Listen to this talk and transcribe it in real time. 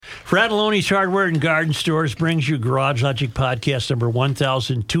Fratelloni's Hardware and Garden Stores brings you Garage Logic Podcast number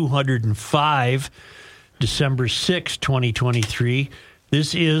 1205, December 6, 2023.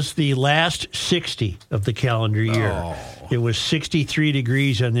 This is the last 60 of the calendar year. Oh. It was 63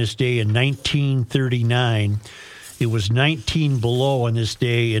 degrees on this day in 1939. It was 19 below on this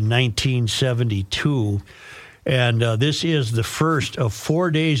day in 1972. And this is the first of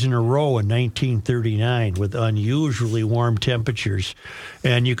 4 days in a row in 1939 with unusually warm temperatures.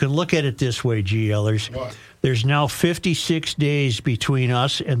 And you can look at it this way, GLers. What? There's now 56 days between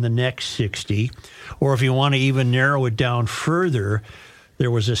us and the next 60. Or if you want to even narrow it down further, there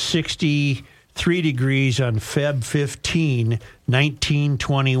was a 63 degrees on Feb 15,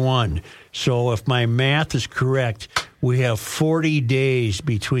 1921. So if my math is correct, we have 40 days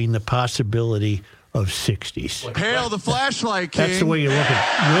between the possibility of 60s. Hail the flashlight, King. That's the way you look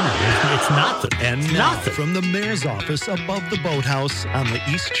at winter. It's nothing. And now, from the mayor's office above the boathouse on the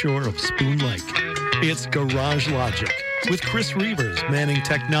east shore of Spoon Lake, it's Garage Logic with Chris Reavers manning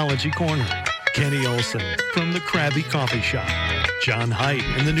Technology Corner, Kenny Olson from the Krabby Coffee Shop, John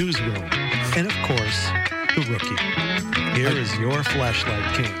Haidt in the newsroom, and of course, the rookie. Here is your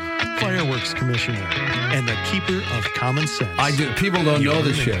flashlight king, fireworks commissioner, and the keeper of common sense. People don't know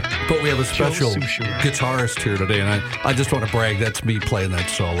this shit, but we have a special guitarist here today, and I just want to brag. That's me playing that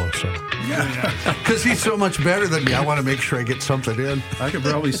solo. So, because he's so much better than me, I want to make sure I get something in. I could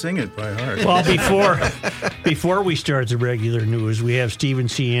probably sing it by heart. Well, before we start the regular news, we have Stephen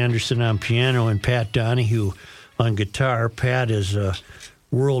C. Anderson on piano and Pat Donohue on guitar. Pat is a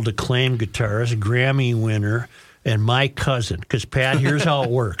world-acclaimed guitarist, Grammy winner, and my cousin. Because, Pat, here's how it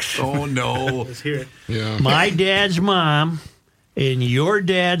works. Oh, no. Let's hear it. Yeah. My dad's mom and your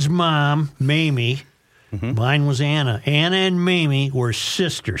dad's mom, Mamie, mine was Anna. Anna and Mamie were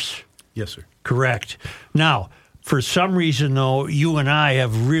sisters. Yes, sir. Correct. Now, for some reason, though, you and I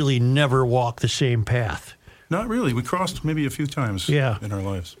have really never walked the same path. Not really. We crossed maybe a few times in our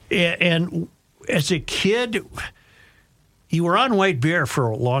lives. And as a kid, you were on White Bear for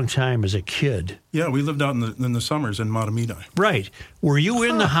a long time as a kid. Yeah, we lived out in the summers in Matamidi. Right. Were you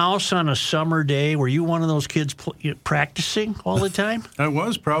in the house on a summer day? Were you one of those kids practicing all the time? I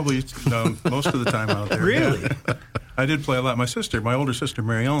was probably most of the time out there. Really? Yeah. I did play a lot. My older sister,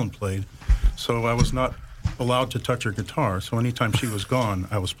 Mary Ellen, played, so I was not allowed to touch her guitar. So anytime she was gone,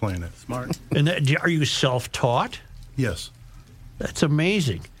 I was playing it. Smart. And are you self-taught? Yes. That's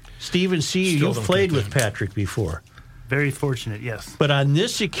amazing. Stephen C., you've played with Patrick before. Very fortunate, yes. But on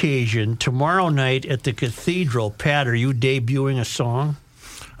this occasion, tomorrow night at the Cathedral, Pat, are you debuting a song?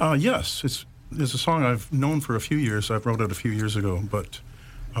 Yes. It's a song I've known for a few years. I wrote it a few years ago, but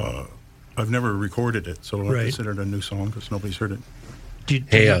I've never recorded it, so I consider it a new song because nobody's heard it.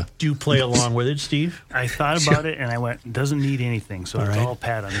 Do you play along with it, Steve? I thought about it, and I went, doesn't need anything, so it's all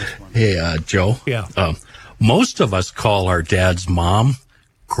Pat on this one. Hey, Joe. Yeah. Most of us call our dad's mom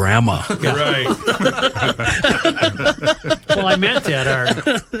Grandma. Right. Well, I meant that.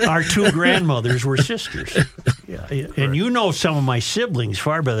 Our two grandmothers were sisters. Yeah. And you know some of my siblings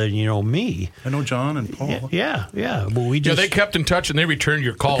far better than you know me. I know John and Paul. Yeah. Well, we just... they kept in touch and they returned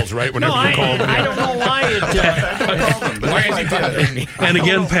your calls, right? Whenever you called them. I don't know why it... Why is he bothering me? And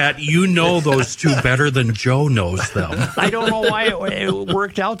again, Pat, you know those two better than Joe knows them. I don't know why it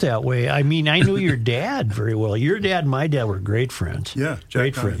worked out that way. I mean, I knew your dad very well. Your dad and my dad were great friends. Yeah,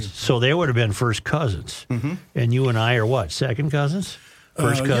 great friends. So they would have been first cousins. Mm-hmm. And you and I are what, second cousins?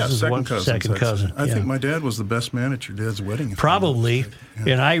 First cousins? Second cousins. Second cousin. I think my dad was the best man at your dad's wedding. Probably.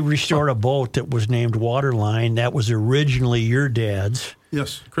 Yeah. And I restored a boat that was named Waterline. That was originally your dad's.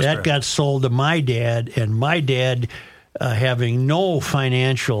 Yes. That got sold to my dad, and my dad, having no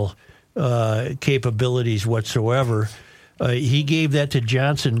financial capabilities whatsoever, he gave that to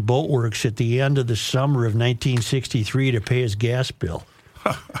Johnson Boatworks at the end of the summer of 1963 to pay his gas bill.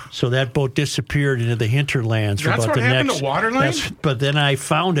 So that boat disappeared into the hinterlands. That's about what happened to Waterline? But then I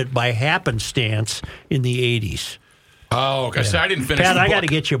found it by happenstance in the 80s. Oh, okay. So I didn't finish Pat, the book. I got to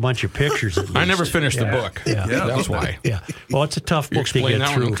get you a bunch of pictures at least. I never finished the book. Yeah. That was why. Yeah. Well, it's a tough book to get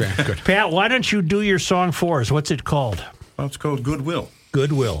through. Okay, good. Pat, why don't you do your song for us? What's it called? Well, it's called Goodwill.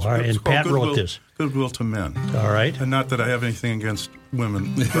 Goodwill. All right. And Pat wrote this. Goodwill to men. All right. And not that I have anything against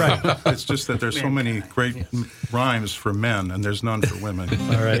women. Right. It's just that there's so many great rhymes for men, and there's none for women.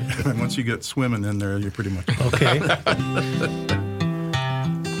 All right. And once you get swimming in there, you're pretty much... Okay.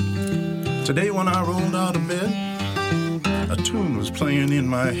 Today when I rolled out of bed, a tune was playing in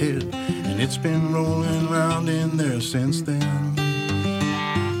my head, and it's been rolling around in there since then.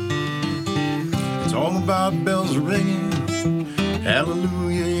 It's all about bells ringing,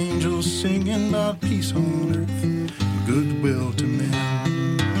 hallelujah, angels singing about peace on earth, goodwill to men.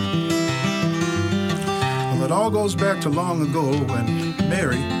 it all goes back to long ago when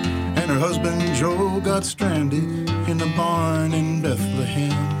Mary and her husband Joe got stranded in the barn in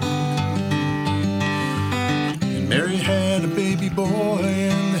Bethlehem. And Mary had a baby boy,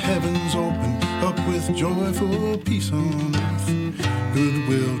 and the heavens opened up with joyful peace on earth,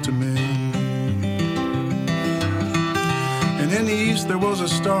 goodwill to men. And in the east there was a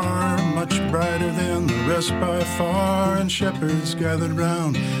star, much brighter than the rest by far, and shepherds gathered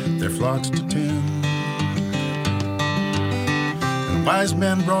round their flocks to tend. And wise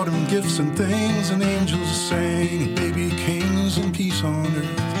men brought him gifts and things, and angels sang, baby kings and peace on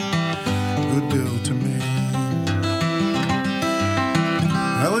earth, goodwill to men.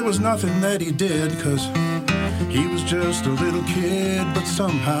 Well, it was nothing that he did, 'cause he was just a little kid, but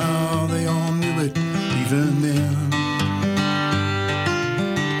somehow they all knew it even then.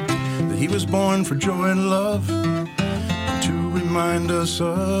 He was born for joy and love, to remind us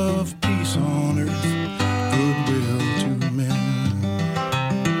of peace on earth, goodwill to men.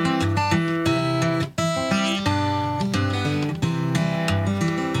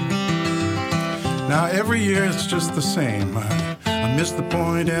 Now every year it's just the same. I miss the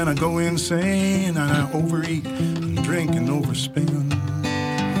point and I go insane, and I overeat and drink and overspend.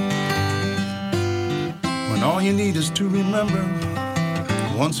 When all you need is to remember,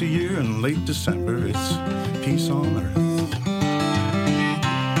 once a year in late December, it's peace on earth.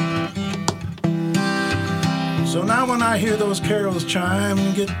 So now when I hear those carols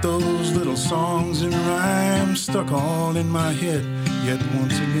chime, get those little songs in rhyme stuck all in my head yet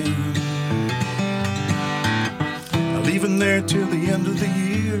once again. I'll leave them there till the end of the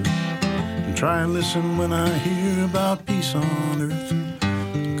year and try and listen when I hear about peace on earth,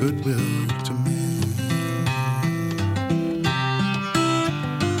 goodwill to men.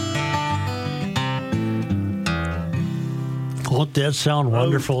 Won't that sound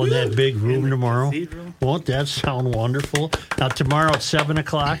wonderful in that big room tomorrow? Won't that sound wonderful? Now, tomorrow at 7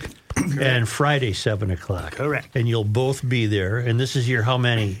 o'clock and Friday, 7 o'clock. Correct. And you'll both be there. And this is your, how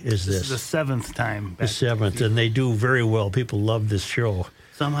many is this? This is the seventh time. The seventh. And they do very well. People love this show.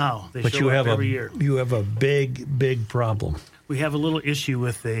 Somehow. They but show you up have every year. You have a big, big problem. We have a little issue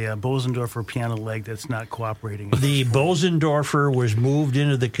with a Bosendorfer piano leg that's not cooperating. The Bosendorfer was moved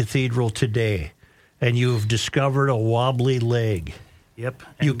into the cathedral today, and you've discovered a wobbly leg. Yep.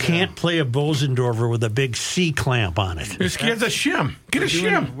 You can't play a Bosendorfer with a big C clamp on it. Just get a shim. Get a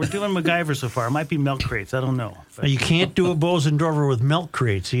shim. We're doing MacGyver so far. It might be milk crates. I don't know. But you can't do a Bosendorfer with milk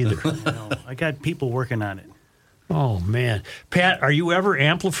crates either. No, I got people working on it. Oh, man. Pat, are you ever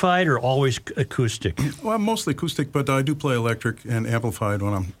amplified or always acoustic? Well, I'm mostly acoustic, but I do play electric and amplified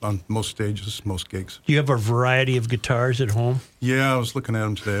when I'm on most stages, most gigs. Do you have a variety of guitars at home? Yeah, I was looking at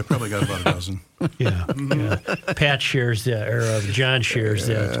them today. I probably got about a dozen. Yeah. Pat shares that, or John shares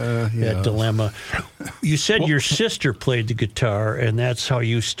that dilemma. You said your sister played the guitar, and that's how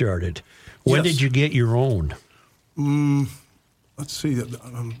you started. When did you get your own? Let's see.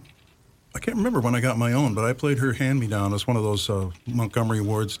 I can't remember when I got my own, but I played her hand-me-down as one of those Montgomery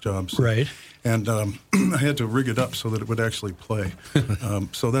Ward's jobs. Right. And I had to rig it up so that it would actually play.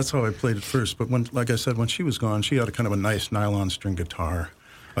 So that's how I played it first. But when, like I said, when she was gone, she had a kind of a nice nylon string guitar,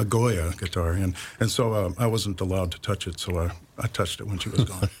 a Goya guitar, and so I wasn't allowed to touch it, so I touched it when she was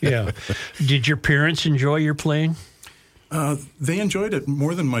gone. Yeah. Did your parents enjoy your playing? They enjoyed it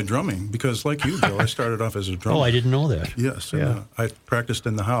more than my drumming because, like you, Joe, I started off as a drummer. Oh, I didn't know that. Yes. Yeah. And, I practiced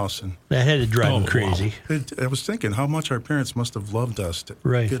in the house. And that had to drive them crazy. Wow. I was thinking how much our parents must have loved us to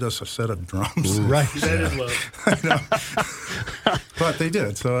get us a set of drums. Right. That is love. I know. But they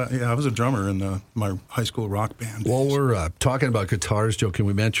did. So, I was a drummer in my high school rock band. While we're talking about guitars, Joe, can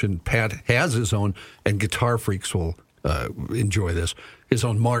we mention Pat has his own, and Guitar Freaks will enjoy this, his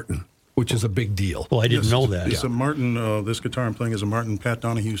own Martin, which is a big deal. Well, I didn't know that. It's a Martin, this guitar I'm playing is a Martin Pat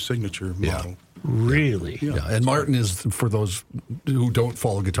Donohue signature model. Really? Yeah. And Martin is, for those who don't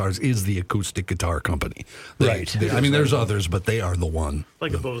follow guitars, is the acoustic guitar company. Right. I mean, there's others, but they are the one.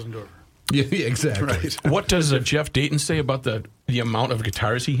 Like a Bosendorfer. Yeah, exactly. Right. What does Jeff Dayton say about the amount of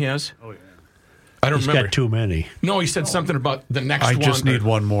guitars he has? Oh, yeah. I don't He's remember. got too many. No, he said something about the next one. I just need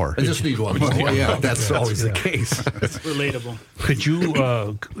one more. I just need one more. Yeah, that's always the case. It's relatable. Could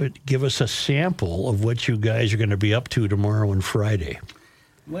you give us a sample of what you guys are going to be up to tomorrow and Friday?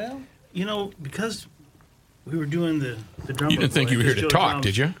 Well, because we were doing the drummer You didn't think boy, you were here to Joe talk, drums.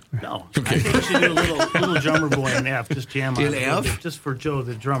 did you? No. I think we should do a little drummer boy in F, just jam on In it a little F? bit, just for Joe,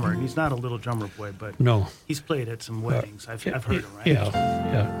 the drummer. He's not a little drummer boy, but No. he's played at some weddings. I've heard him, right?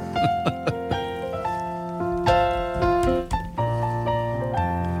 Yeah.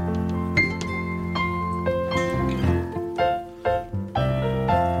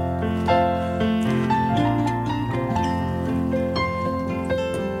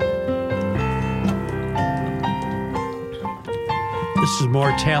 This is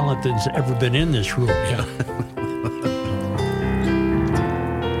more talent than's ever been in this room. Yeah.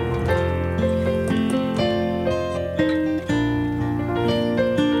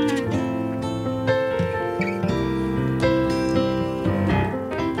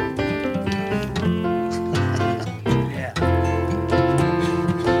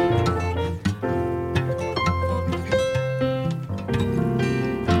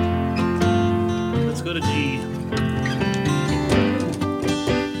 Let's go to G.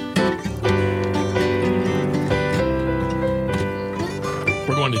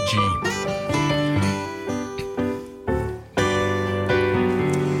 We're going to G.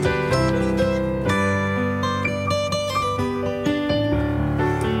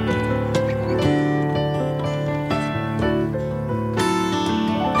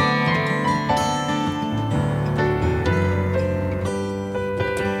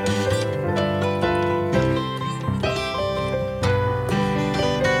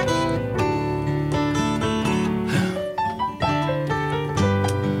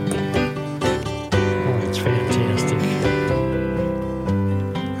 Oh, it's fantastic.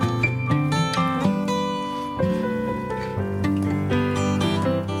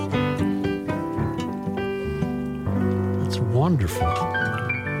 It's wonderful.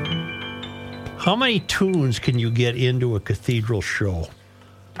 How many tunes can you get into a cathedral show?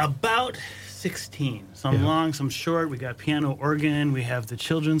 About 16. Some Yeah. long, some short. We got piano, organ. We have the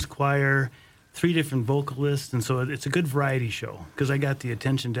children's choir, 3 different vocalists. And so it's a good variety show because I got the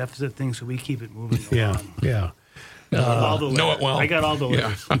attention deficit thing, so we keep it moving Yeah, along. yeah. All the know letters. it well. I got all the Yeah.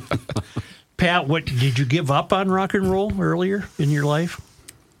 letters. Pat, what did you give up on rock and roll earlier in your life?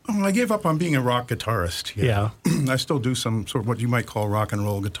 I gave up on being a rock guitarist. Yeah. I still do some sort of what you might call rock and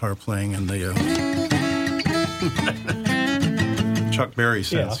roll guitar playing in the Chuck Berry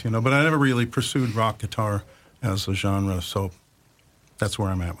sense, Yeah. but I never really pursued rock guitar as a genre, so that's where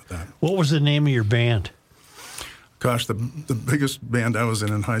I'm at with that. What was the name of your band? Gosh, the biggest band I was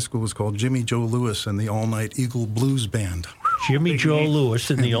in high school was called Jimmy Joe Lewis and the All Night Eagle Blues Band. Jimmy Joe Lewis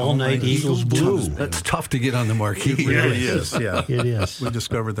and the All Night Eagles Blue. That's tough to get on the marquee. It really is, yeah. It is. We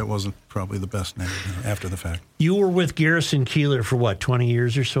discovered that wasn't probably the best name after the fact. You were with Garrison Keillor for what, 20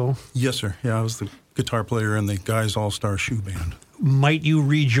 years or so? Yes, sir. Yeah, I was the guitar player in the Guys All-Star Shoe Band. Might you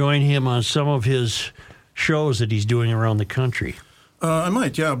rejoin him on some of his shows that he's doing around the country? I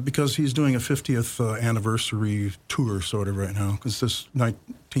might, yeah, because he's doing a 50th anniversary tour sort of right now. Because this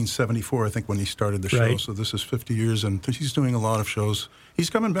 1974, I think, when he started the show. Right. So this is 50 years, and he's doing a lot of shows. He's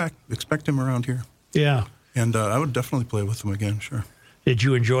coming back. Expect him around here. Yeah. And I would definitely play with him again, sure. Did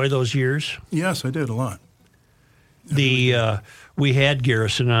you enjoy those years? Yes, I did a lot. We had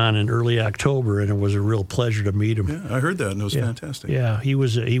Garrison on in early October, and it was a real pleasure to meet him. Yeah, I heard that, and it was fantastic. Yeah, he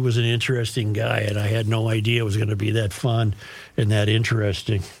was an interesting guy, and I had no idea it was going to be that fun and that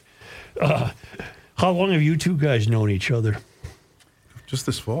interesting. How long have you two guys known each other? Just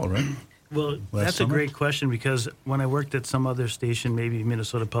this fall, right? Well, that's summer? a great question because when I worked at some other station, maybe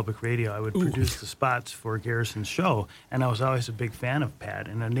Minnesota Public Radio, I would produce the spots for Garrison's show, and I was always a big fan of Pat.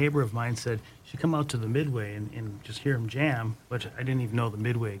 And a neighbor of mine said, "You should come out to the Midway and just hear him jam," which I didn't even know the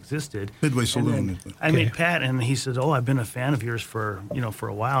Midway existed. Midway And Saloon. then I met Pat, and he said, "Oh, I've been a fan of yours for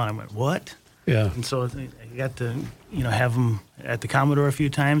a while." And I went, "What?" Yeah. And so I got to, have him at the Commodore a few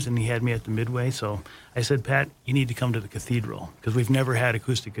times, and he had me at the Midway. So I said, "Pat, you need to come to the Cathedral because we've never had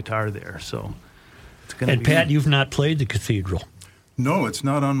acoustic guitar there." So it's going to And be Pat, you've not played the Cathedral. No, it's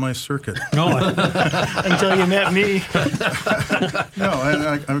not on my circuit. No, until you met me. No,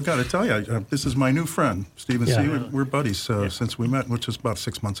 I've got to tell you, this is my new friend, Stephen Yeah. C. We're buddies since we met, which was about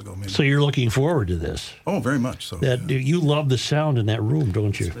 6 months ago, maybe. so you're looking forward to this. Oh, very much so. That you love the sound in that room,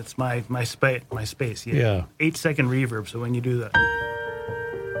 don't you? It's my space. Yeah. Yeah. 8-second reverb. So when you do that,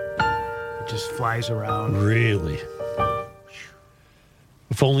 it just flies around. Really.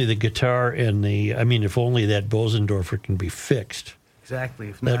 If only the guitar and if only that Bosendorfer can be fixed. Exactly.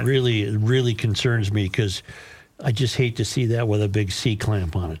 If That not, really concerns me because I just hate to see that with a big C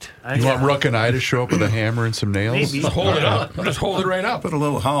clamp on it. You want Ruck and I to show up with a hammer and some nails? Maybe. Just hold it up. Just hold it right up. Put a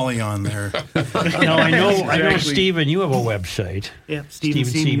little holly on there. Now I know, Exactly. Stephen, you have a website. Yeah, Stephen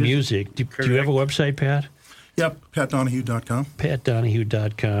C. Music. Do you have a website, Pat? Yep, PatDonohue.com.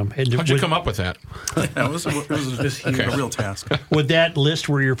 PatDonohue.com. And How'd you come up with that? Yeah, it was a real task. Would that list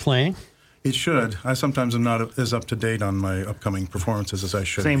where you're playing? It should. I sometimes am not as up to date on my upcoming performances as I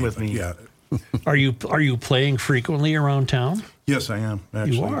should. Same be, with but me. Yeah. Are you playing frequently around town? Yes, I am.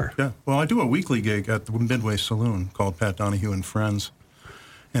 Actually. are? Yeah. Well, I do a weekly gig at the Midway Saloon called Pat Donohue and Friends,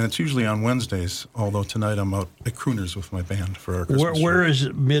 And it's usually on Wednesdays, although tonight I'm out at Crooners with my band for our Christmas Where show.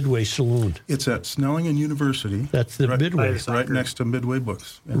 is Midway Saloon? It's at Snelling University. That's the Midway. Right next to Midway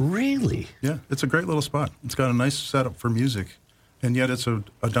Books. Yeah. Really? Yeah, it's a great little spot. It's got a nice setup for music, and yet it's a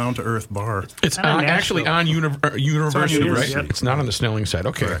down-to-earth bar. It's actually on University, University, right? yep. It's not on the Snelling side.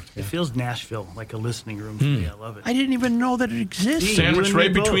 Okay. Correct. It feels Nashville, like a listening room to me. I love it. I didn't even know that it existed. Sandwiched You and me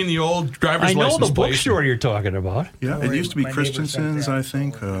right both. between the old driver's I know license the place. bookstore you're talking about. Yeah, it worry, used to be my neighbor said Christensen's, that, I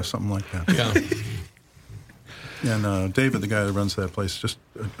think, something like that. Yeah. And David, the guy that runs that place, just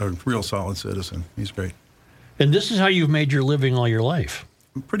a real solid citizen. He's great. And this is how you've made your living all your life.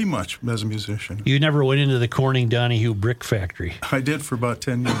 Pretty much as a musician. You never went into the Corning Donohue brick factory. I did for about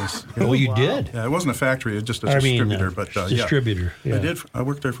 10 years. Yeah. Oh, you did? Yeah, it wasn't a factory, it was just a distributor. Distributor. Yeah. Yeah. I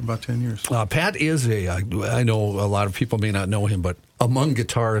worked there for about 10 years. Pat is I know a lot of people may not know him, but among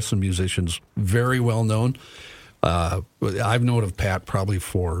guitarists and musicians, very well known. I've known of Pat probably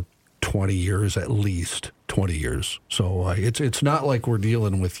for 20 years, at least 20 years. So it's not like we're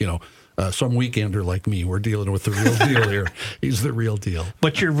dealing with, some weekender like me. We're dealing with the real deal here. He's the real deal.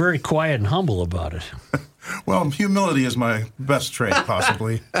 But you're very quiet and humble about it. Well, humility is my best trait,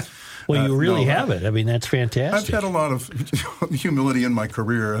 possibly. Well, you really no, have it. I mean, that's fantastic. I've had a lot of humility in my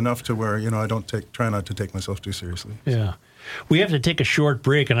career, enough to where, I try not to take myself too seriously. Yeah. We have to take a short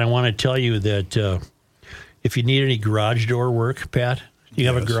break, and I want to tell you that if you need any garage door work, Pat, you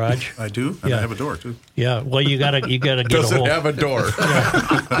have a garage? I do, and Yeah. I have a door, too. Yeah. Well, you gotta get Does a it hold. have a door?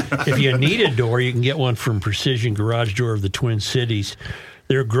 If you need a door, you can get one from Precision Garage Door of the Twin Cities.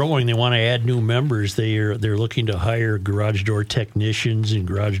 They're growing. They want to add new members. They're looking to hire garage door technicians and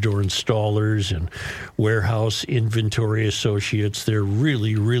garage door installers and warehouse inventory associates. They're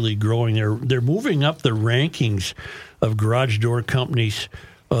really, really growing. They're moving up the rankings of garage door companies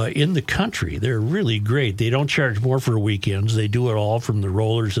in the country. They're really great. They don't charge more for weekends. They do it all from the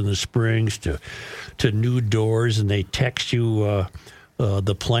rollers and the springs to new doors, and they text you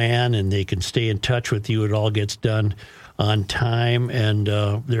the plan, and they can stay in touch with you. It all gets done on time, and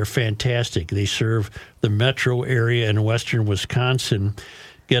they're fantastic. They serve the metro area in western Wisconsin.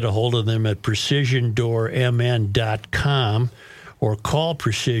 Get a hold of them at precisiondoormn.com or call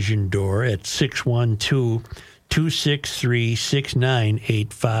Precision Door at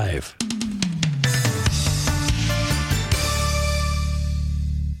 612-263-6985.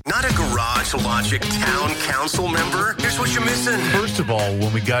 Not a Garage Logic Town Council member? Here's what you're missing. First of all,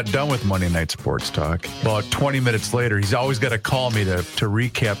 when we got done with Monday Night Sports Talk, about 20 minutes later, he's always got to call me to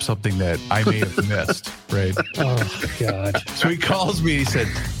recap something that I may have missed, right? Oh, God. So he calls me, he said,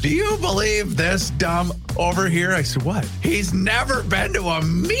 "Do you believe this dumb over here?" I said, "What?" "He's never been to a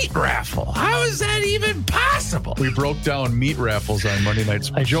meat raffle. How is that even possible?" We broke down meat raffles on Monday Night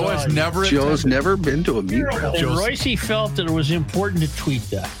Sports. Joe has never been to a meat raffle. And Royce felt that it was important to tweet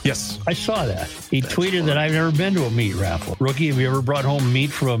that. Yes. I saw that. He tweeted that I've never been to a meat raffle. Rookie, have you ever brought home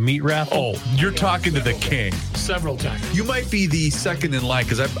meat from a meat raffle? Oh, you're talking to the king. Several times. You might be the second in line,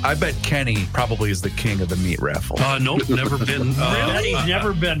 because I bet Kenny probably is the king of the meat raffle. Nope, never been. He's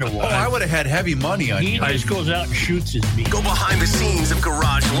never been to one. Oh, I would have had heavy money on He you. just goes out and shoots his meat. Go behind the scenes of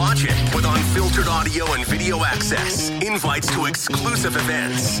Garage Logic with unfiltered audio and video access, invites to exclusive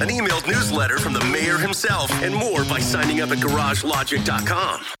events, an emailed newsletter from the mayor himself, and more by signing up at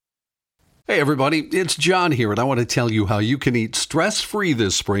garagelogic.com. Hey everybody, it's John here, and I want to tell you how you can eat stress-free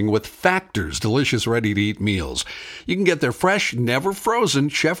this spring with Factor's delicious ready-to-eat meals. You can get their fresh, never frozen,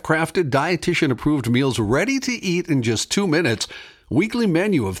 chef-crafted, dietitian-approved meals ready to eat in just 2 minutes. Weekly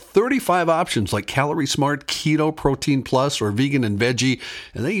menu of 35 options like Calorie Smart, Keto, Protein Plus, or Vegan and Veggie,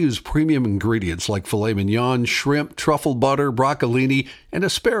 and they use premium ingredients like filet mignon, shrimp, truffle butter, broccolini, and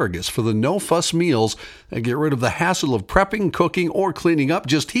asparagus for the no-fuss meals that get rid of the hassle of prepping, cooking, or cleaning up.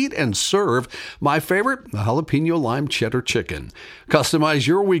 Just heat and serve. My favorite, the jalapeno lime cheddar chicken. Customize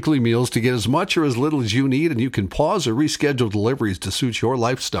your weekly meals to get as much or as little as you need, and you can pause or reschedule deliveries to suit your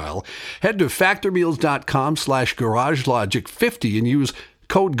lifestyle. Head to factormeals.com/GarageLogic50 and use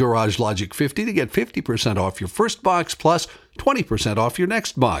code GarageLogic50 to get 50% off your first box plus 20% off your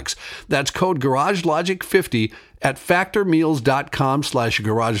next box. That's code GarageLogic50 at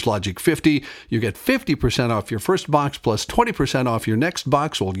factormeals.com/GarageLogic50. You get 50% off your first box plus 20% off your next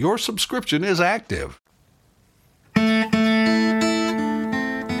box while your subscription is active.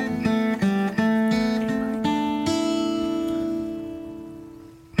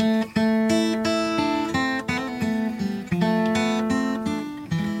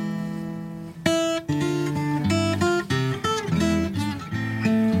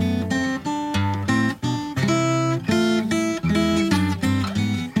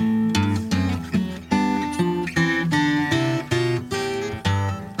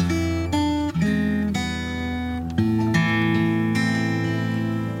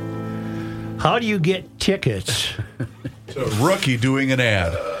 How do you get tickets? Rookie doing an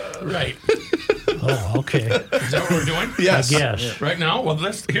ad. Right. Oh, okay. Is that what we're doing? Yes. I guess. Right now? Well,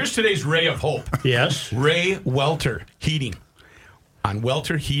 here's today's ray of hope. Yes. Ray Welter Heating on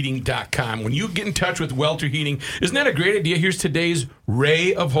welterheating.com. When you get in touch with Welter Heating, isn't that a great idea? Here's today's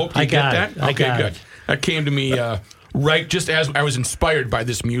ray of hope. Did you get that? I got good. it. That came to me right just as I was inspired by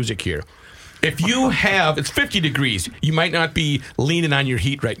this music here. If you have, it's 50 degrees. You might not be leaning on your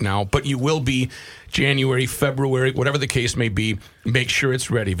heat right now, but you will be January, February, whatever the case may be. Make sure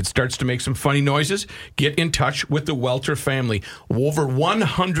it's ready. If it starts to make some funny noises, get in touch with the Welter family. Over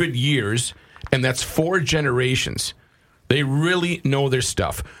 100 years, and that's 4 generations. They really know their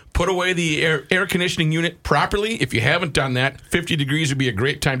stuff. Put away the air conditioning unit properly. If you haven't done that, 50 degrees would be a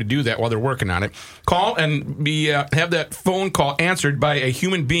great time to do that while they're working on it. Call and have that phone call answered by a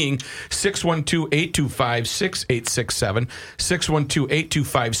human being, 612-825-6867,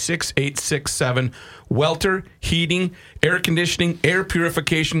 612-825-6867. Welter, heating, air conditioning, air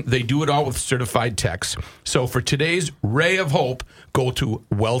purification, they do it all with certified techs. So for today's ray of hope, go to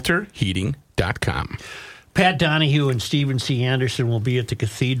welterheating.com. Pat Donohue and Stephen C. Anderson will be at the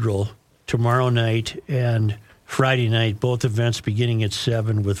Cathedral tomorrow night and Friday night, both events beginning at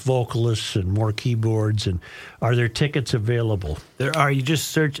 7 with vocalists and more keyboards. And are there tickets available? There are. You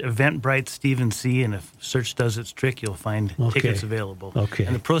just search Eventbrite Stephen C., and if search does its trick, you'll find tickets available. Okay.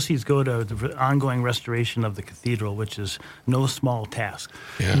 And the proceeds go to the ongoing restoration of the cathedral, which is no small task.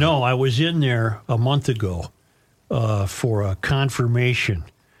 Yeah. No, I was in there a month ago for a confirmation,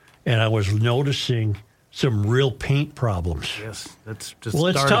 and I was noticing some real paint problems. Yes, that's just Well,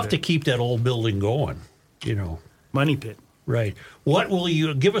 it's started tough it. to keep that old building going, you know. Money pit. Right. What will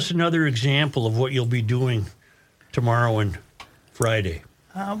you give us another example of what you'll be doing tomorrow and Friday?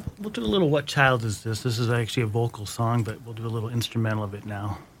 We'll do a little What Child Is This? This is actually a vocal song, but we'll do a little instrumental of it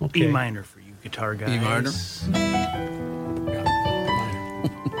now. Okay. E minor for you guitar guys. E minor?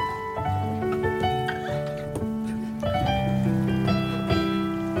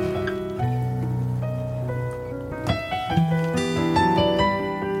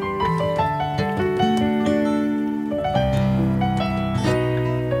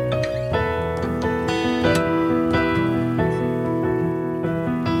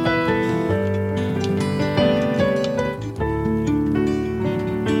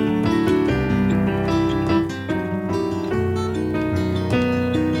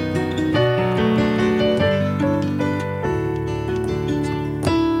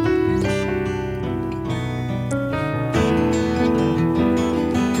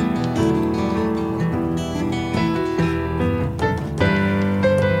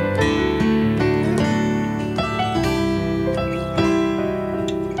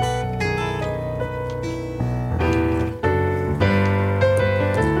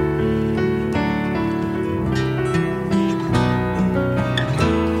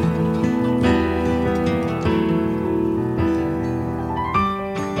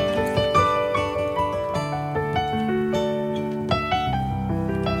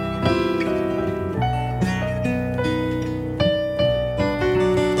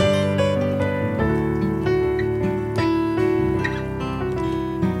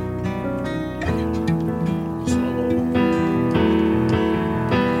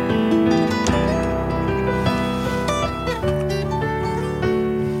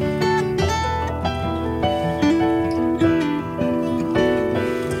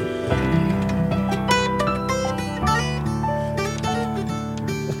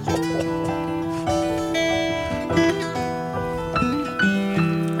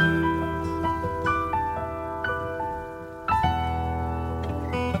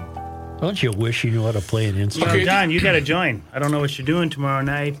 Don't you wish you knew how to play an instrument? Okay. Don, you got to join. I don't know what you're doing tomorrow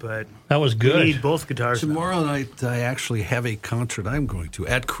night, but That was we good. need both guitars. now. Tomorrow night, I actually have a concert I'm going to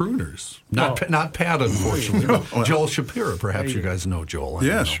at Crooners. Oh. Not Pat, unfortunately, but Joel Shapiro. Perhaps you guys know Joel. I don't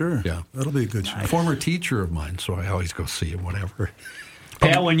Yeah, know. sure. Yeah. That'll be a good show. Former teacher of mine, so I always go see him, whatever.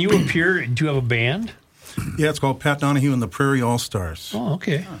 Pat, when you appear, do you have a band? Yeah, it's called Pat Donohue and the Prairie All-Stars. Oh,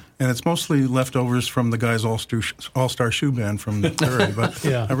 okay. And it's mostly leftovers from the guys' All-Star Shoe Band from the Prairie. But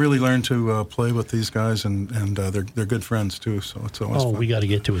Yeah. I really learned to play with these guys, and they're good friends, too. So it's always Oh, fun. we got to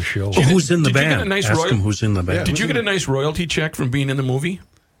get to a show. Well, who's in the Did you get band? a nice Ask royal- him who's in the band. Did you get a nice royalty check from being in the movie?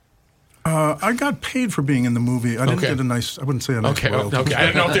 I got paid for being in the movie. I didn't Okay. get a nice, I wouldn't say a nice Okay, royalty. okay. I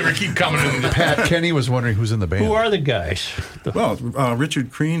didn't know if they were keep coming in. Pat Kenny was wondering who's in the band. Who are the guys? Well,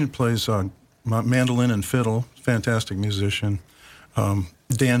 Richard Crean plays mandolin and fiddle, fantastic musician.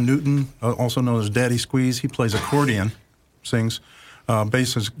 Dan Newton, also known as Daddy Squeeze, he plays accordion, sings.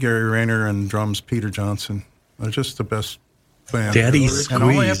 Bass is Gary Rayner, and drums Peter Johnson. They're just the best band. Daddy And all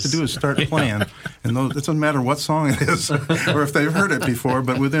they have to Squeeze. do is start playing, and it doesn't matter what song it is or if they've heard it before,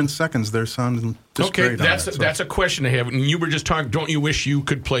 but within seconds they're sounding just Okay, great. that's a question I have. And you were just talking, don't you wish you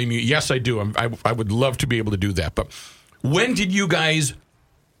could play music? Yes, I do. I would love to be able to do that. But when did you guys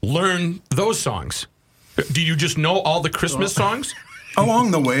learn those songs? Do you just know all the Christmas songs?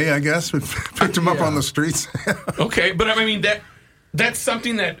 Along the way, I guess. We picked them up on the streets. Okay, but I mean, that's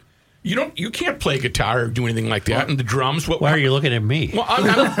something that you can't play guitar or do anything like that. And the drums. Why are you looking at me? Well,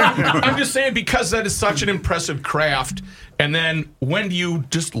 I'm just saying because that is such an impressive craft. And then when do you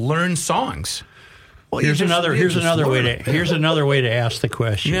just learn songs? Well, here's another way to ask the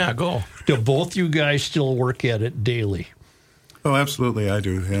question. Yeah, go. Do both you guys still work at it daily? Oh, absolutely, I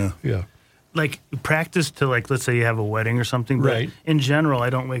do, yeah. Yeah. Like practice to let's say you have a wedding or something. But Right. in general, I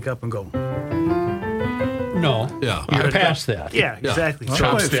don't wake up and go. No. Yeah. You're past that. Yeah, exactly. I So play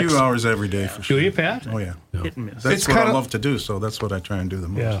a Chopsticks. few hours every day for sure. Do you, Pat? Oh, yeah. hit and miss. That's It's what I kinda- love to do, so that's what I try and do the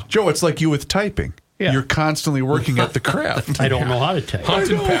most. Yeah. Joe, it's like you with typing. Yeah. You're constantly working at the craft. I don't know how to type. Hunt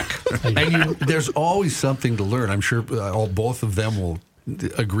and peck. And there's always something to learn. I'm sure both of them will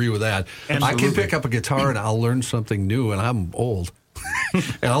agree with that. I can pick up a guitar and I'll learn something new, and I'm old.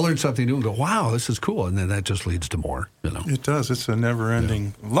 And I'll learn something new and go, wow, this is cool. And then that just leads to more, It does. It's a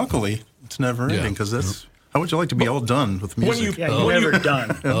never-ending. Luckily, it's never-ending because that's. How would you like to be all done with music? Yeah, you're never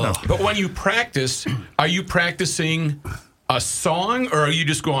done. But when you practice, are you practicing a song or are you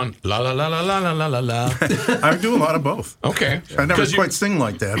just going la la la la la la la la la? I do a lot of both. Okay. I never 'Cause you- quite sing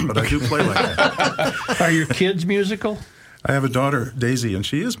like that, but I do play like that. Are your kids musical? I have a daughter, Daisy, and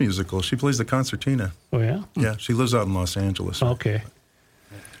she is musical. She plays the concertina. Oh, yeah? Yeah, she lives out in Los Angeles. Okay.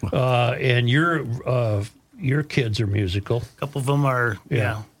 And your kids are musical. A couple of them are,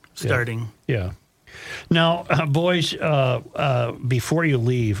 starting. Yeah. Now, boys, before you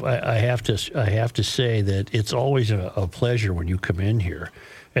leave, I have to say that it's always a pleasure when you come in here.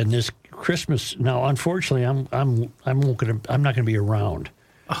 And this Christmas, now, unfortunately, I'm not gonna be around.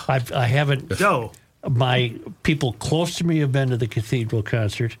 I haven't. Joe. My people close to me have been to the Cathedral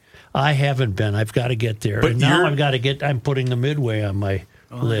concert. I haven't been. I've got to get there. But and now you're- I'm putting the Midway on my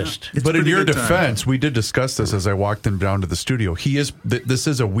list. It's But in pretty your good time. defense, we did discuss this as I walked him down to the studio. This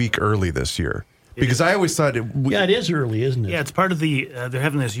is a week early this year. Because I always thought Yeah, it is early, isn't it? Yeah, it's part of the. They're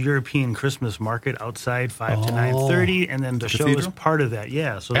having this European Christmas market outside 5 to 9:30, and then the show is Cathedral? part of that.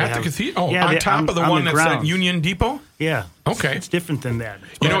 Yeah, so At they the have, cathedral? Oh, yeah, on they- top of the one that's at grounds. Union Depot? Yeah. Okay. It's different than that.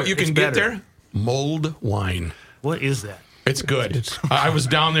 You know what you It's can get better. there? Mulled wine. What is that? It's good. I was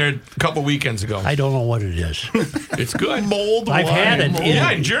down there a couple weekends ago. I don't know what it is. It's good. mold I've had it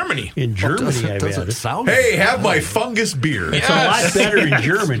in Germany. in Germany. I've does had it it. sound Hey, have my fungus beer. It's a lot better in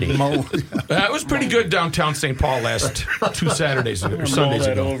Germany. It was pretty good downtown St. Paul last 2 Saturdays or Sundays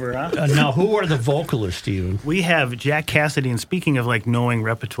ago. over, huh? Now, who are the vocalists, Stephen? We have Jack Cassidy, and speaking of knowing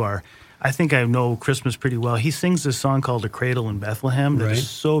repertoire, I think I know Christmas pretty well. He sings this song called "A Cradle in Bethlehem" that Right. is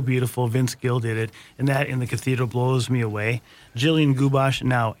so beautiful. Vince Gill did it, and that in the cathedral blows me away. Jillian Gubash,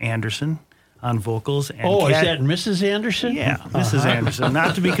 now Anderson, on vocals. And Is Kat- that Mrs. Anderson? Yeah, Mrs. Anderson.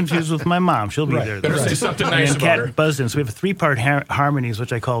 Not to be confused with my mom. She'll be there. Better say something nice And about her. Kat Busden. So we have a 3-part harmonies,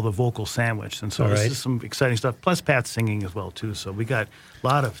 which I call the vocal sandwich. And so All this right. is some exciting stuff. Plus Pat's singing as well, too. So we got a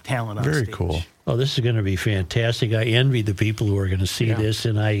lot of talent on Very stage. cool. Oh, this is going to be fantastic. I envy the people who are going to see this,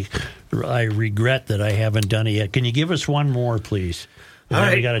 and I regret that I haven't done it yet. Can you give us one more, please? All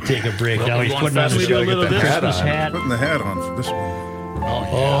right. We got to take a break. Well, now we're he's going putting on fast. his We do a little bit. Christmas hat. Putting the hat on for this one.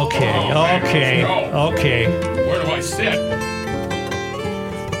 Okay. Where do I sit?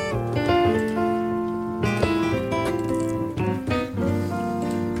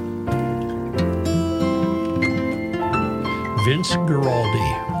 Vince Guaraldi.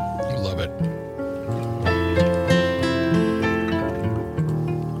 Love it.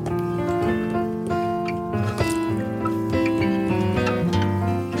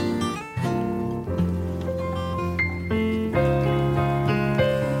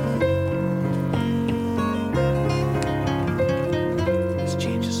 This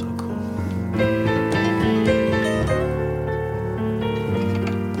change is so cool.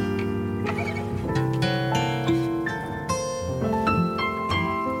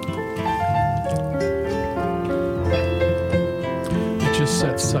 It just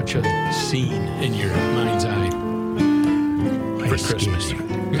sets such a scene in your mind's eye for Ice Christmas.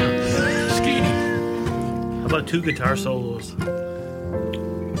 skating. Yeah. Skating. How about 2 guitar solos?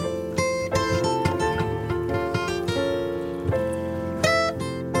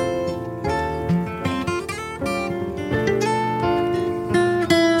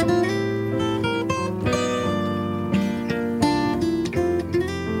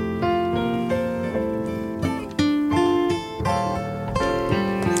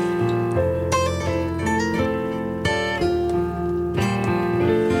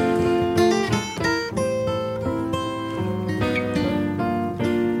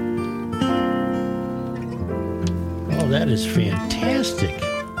 that is fantastic.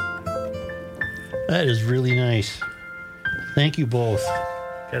 That is really nice. Thank you both.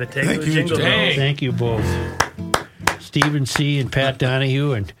 Got to take Thank the you, jingle. Joe. Hey. Thank you both. Stephen C. and Pat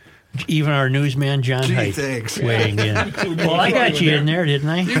Donohue, and even our newsman John Gee, Haidt thanks. weighing in. Well, I got you in there, didn't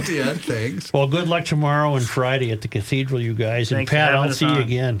I? You did, thanks. Well, good luck tomorrow and Friday at the cathedral, you guys. And Thanks for Pat, having I'll us see you on.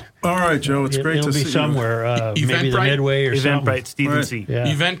 again. All right, Joe. It's great It'll to be see somewhere, maybe the Eventbrite? Midway or something. Eventbrite, Stephen Right. C.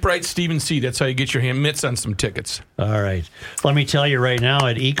 Yeah. Eventbrite Stephen C. That's how you get your mitts on some tickets. All right. Let me tell you right now,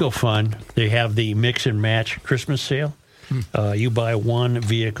 at EcoFun, they have the Mix and Match Christmas sale. You buy one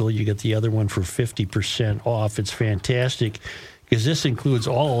vehicle, you get the other one for 50% off. It's fantastic because this includes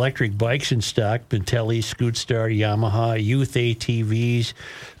all electric bikes in stock, Bentelli, Scootstar, Yamaha, youth ATVs,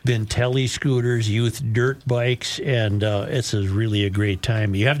 Bentelli scooters, youth dirt bikes, and it's really a great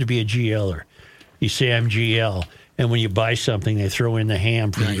time. You have to be a GLer. You say, I'm GL. And when you buy something, they throw in the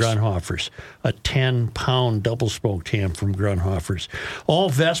ham from Grunhofer's, a 10-pound double-smoked ham from Grunhofer's. All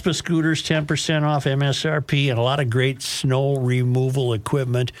Vespa scooters, 10% off MSRP, and a lot of great snow removal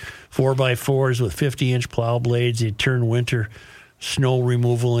equipment, 4x4s with 50-inch plow blades. They turn winter snow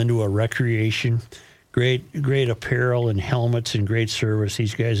removal into a recreation. Great apparel and helmets and great service.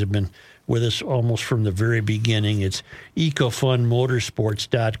 These guys have been with us almost from the very beginning. It's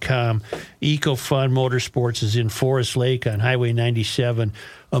EcoFunMotorsports.com. EcoFun Motorsports is in Forest Lake on Highway 97,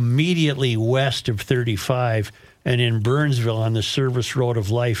 immediately west of 35, and in Burnsville on the Service Road of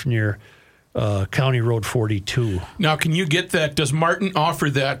Life near County Road 42. Now, can you get that? Does Martin offer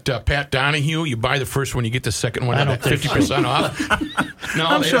that Pat Donohue? You buy the first one, you get the second one I at don't think 50% off? No,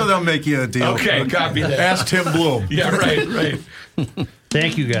 I'm sure they'll make you a deal. Okay, copy that. Ask Tim Bloom. Yeah, right.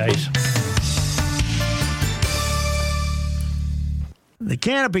 Thank you, guys. The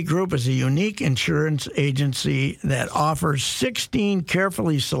Canopy Group is a unique insurance agency that offers 16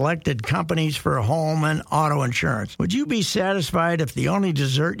 carefully selected companies for home and auto insurance. Would you be satisfied if the only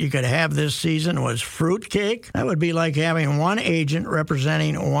dessert you could have this season was fruitcake? That would be like having one agent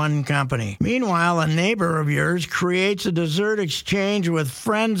representing one company. Meanwhile, a neighbor of yours creates a dessert exchange with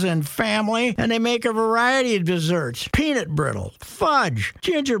friends and family, and they make a variety of desserts: peanut brittle, fudge,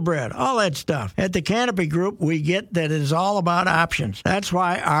 gingerbread, all that stuff. At the Canopy Group, we get that it is all about options. That's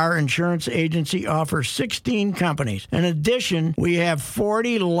why our insurance agency offers 16 companies. In addition, we have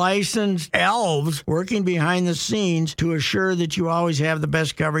 40 licensed elves working behind the scenes to assure that you always have the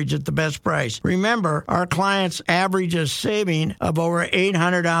best coverage at the best price. Remember, our clients average a saving of over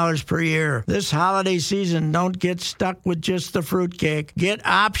 $800 per year. This holiday season, don't get stuck with just the fruitcake. Get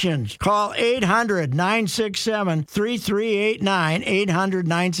options. Call 800-967-3389,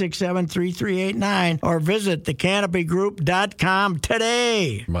 800-967-3389, or visit thecanopygroup.com today.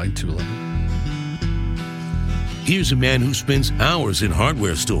 Mine too. Here's a man who spends hours in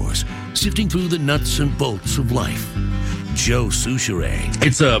hardware stores, sifting through the nuts and bolts of life. Joe Souchere.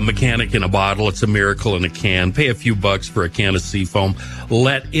 It's a mechanic in a bottle. It's a miracle in a can. Pay a few bucks for a can of Seafoam.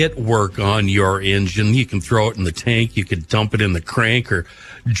 Let it work on your engine. You can throw it in the tank. You could dump it in the crank or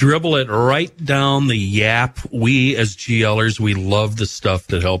dribble it right down the yap. We, as GLers, we love the stuff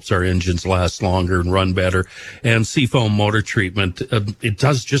that helps our engines last longer and run better. And Seafoam Motor Treatment, it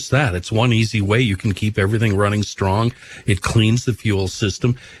does just that. It's one easy way you can keep everything running strong. It cleans the fuel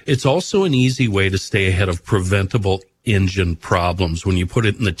system. It's also an easy way to stay ahead of preventable engine problems. When you put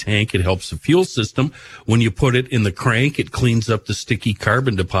it in the tank, it helps the fuel system. When you put it in the crank, it cleans up the sticky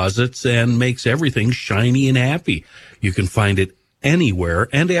carbon deposits and makes everything shiny and happy. You can find it anywhere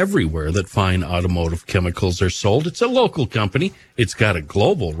and everywhere that fine automotive chemicals are sold. It's a local company. It's got a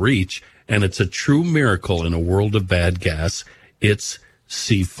global reach, and it's a true miracle in a world of bad gas. It's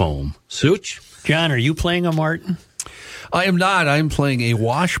Seafoam. Such? John, are you playing a Martin? I am not. I'm playing a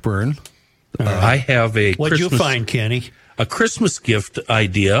Washburn. I have a What'd Christmas, you find, Kenny? a Christmas gift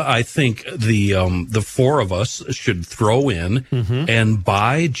idea. I think the four of us should throw in and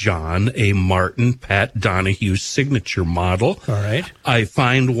buy John a Martin Pat Donohue signature model. All right. I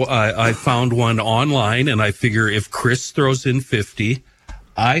found one online, and I figure if Chris throws in 50,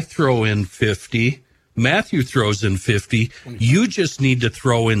 I throw in 50. Matthew throws in 50. You just need to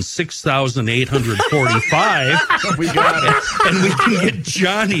throw in 6,845. We got it. And we can get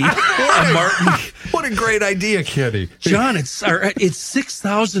Johnny a Martin. What a great idea, Kenny. John, it's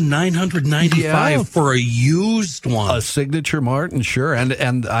 6,995 for a used one. A signature Martin, sure,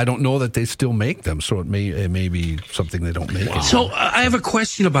 and I don't know that they still make them, so it may be something they don't make. Wow. So I have a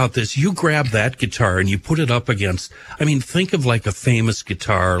question about this. You grab that guitar and you put it up against, think of like a famous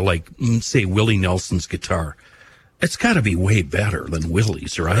guitar, like say Willie Nelson's guitar. It's got to be way better than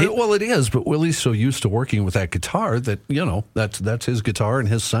Willie's, right? Well, it is, but Willie's so used to working with that guitar that, that's his guitar and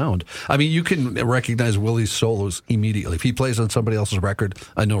his sound. I mean, you can recognize Willie's solos immediately. If he plays on somebody else's record,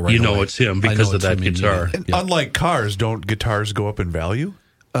 I know right away. It's him because of that guitar. And unlike cars, don't guitars go up in value?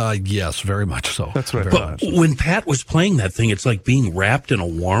 Yes, very much so. That's what I But thought. when Pat was playing that thing, it's like being wrapped in a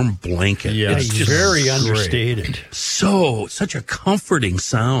warm blanket. Yeah, it's he's very understated. Such a comforting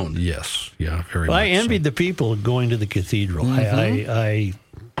sound. Yes, yeah, very Well, much I envied the people going to the cathedral. I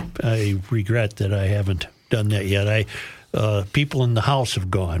regret that I haven't done that yet. People in the house have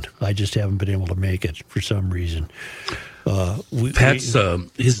gone. I just haven't been able to make it for some reason. Pat's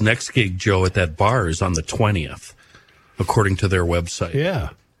his next gig, Joe, at that bar is on the 20th, according to their website.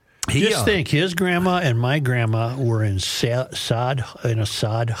 Yeah. Just think, his grandma and my grandma were in a sod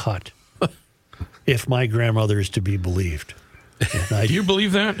hut, if my grandmother is to be believed. Do you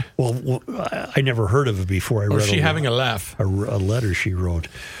believe that? Well, I never heard of it before. I read Or is she having a laugh? a letter she wrote.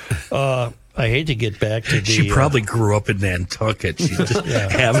 I hate to get back to the... She probably grew up in Nantucket. She's just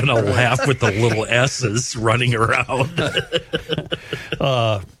having a laugh with the little S's running around.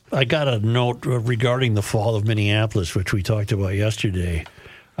 I got a note regarding the fall of Minneapolis, which we talked about yesterday.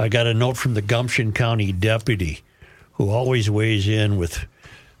 I got a note from the Gumption County deputy, who always weighs in with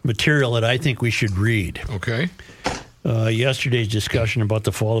material that I think we should read. Okay. Yesterday's discussion about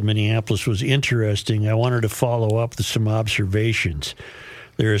the fall of Minneapolis was interesting. I wanted to follow up with some observations.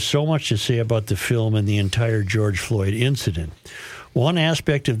 There is so much to say about the film and the entire George Floyd incident. One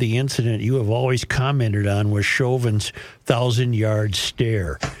aspect of the incident you have always commented on was Chauvin's 1,000-yard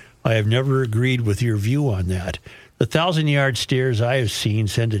stare. I have never agreed with your view on that. The 1,000-yard stares I have seen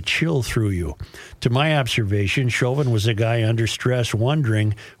send a chill through you. To my observation, Chauvin was a guy under stress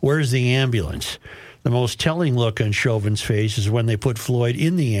wondering, where's the ambulance? The most telling look on Chauvin's face is when they put Floyd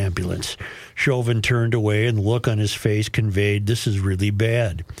in the ambulance. Chauvin turned away, and the look on his face conveyed, this is really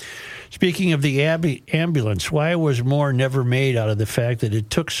bad. Speaking of the ambulance, why was more never made out of the fact that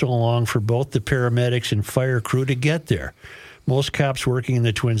it took so long for both the paramedics and fire crew to get there? Most cops working in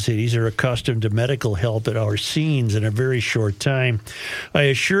the Twin Cities are accustomed to medical help at our scenes in a very short time. I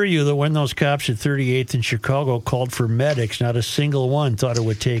assure you that when those cops at 38th in Chicago called for medics, not a single one thought it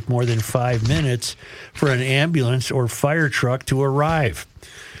would take more than 5 minutes for an ambulance or fire truck to arrive.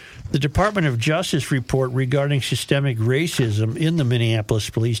 The Department of Justice report regarding systemic racism in the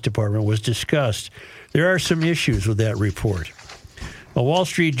Minneapolis Police Department was discussed. There are some issues with that report. A Wall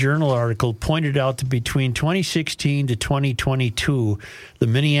Street Journal article pointed out that between 2016 to 2022, the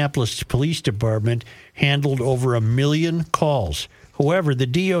Minneapolis Police Department handled over 1 million calls. However, the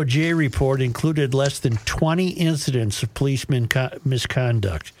DOJ report included less than 20 incidents of police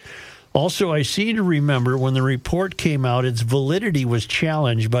misconduct. Also, I seem to remember when the report came out, its validity was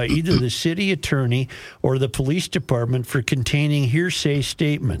challenged by either the city attorney or the police department for containing hearsay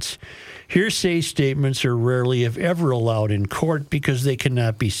statements. Hearsay statements are rarely, if ever, allowed in court because they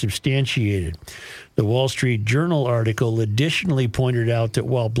cannot be substantiated. The Wall Street Journal article additionally pointed out that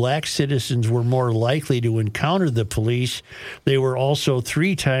while black citizens were more likely to encounter the police, they were also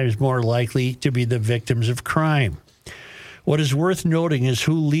 3 times more likely to be the victims of crime. What is worth noting is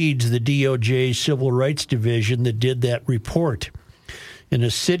who leads the DOJ's Civil Rights Division that did that report. In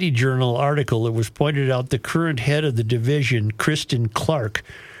a City Journal article, it was pointed out the current head of the division, Kristen Clark,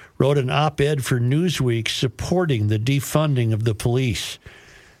 wrote an op-ed for Newsweek supporting the defunding of the police.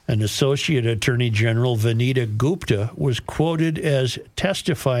 An Associate Attorney General, Vanita Gupta, was quoted as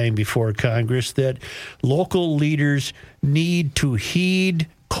testifying before Congress that local leaders need to heed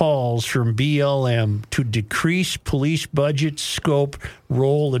calls from BLM to decrease police budget, scope,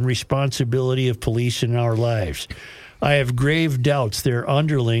 role, and responsibility of police in our lives. I have grave doubts their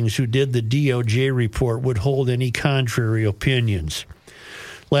underlings who did the DOJ report would hold any contrary opinions.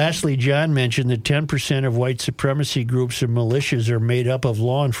 Lastly, John mentioned that 10% of white supremacy groups and militias are made up of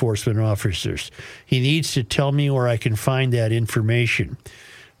law enforcement officers. He needs to tell me where I can find that information.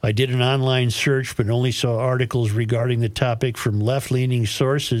 I did an online search, but only saw articles regarding the topic from left-leaning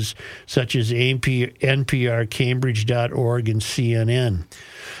sources such as NPR, Cambridge.org, and CNN.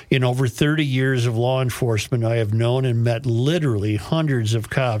 In over 30 years of law enforcement, I have known and met literally hundreds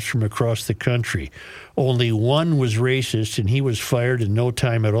of cops from across the country. Only one was racist, and he was fired in no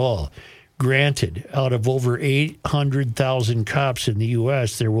time at all. Granted, out of over 800,000 cops in the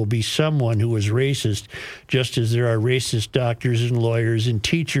U.S., there will be someone who is racist, just as there are racist doctors and lawyers and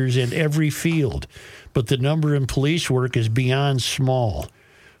teachers in every field. But the number in police work is beyond small.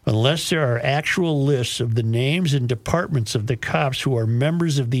 Unless there are actual lists of the names and departments of the cops who are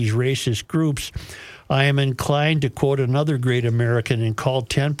members of these racist groups, I am inclined to quote another great American and call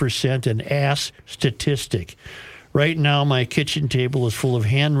 10% an ass statistic. Right now, my kitchen table is full of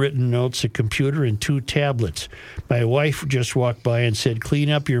handwritten notes, a computer, and 2 tablets. My wife just walked by and said, clean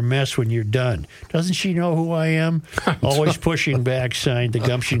up your mess when you're done. Doesn't she know who I am? Always pushing back, signed the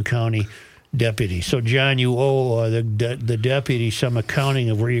Gumption County deputy. So, John, you owe the deputy some accounting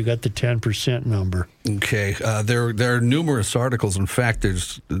of where you got the 10% number. Okay. There are numerous articles. In fact,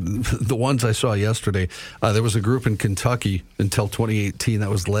 there's the ones I saw yesterday. There was a group in Kentucky until 2018 that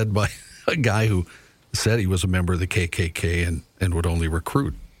was led by a guy who said he was a member of the KKK and would only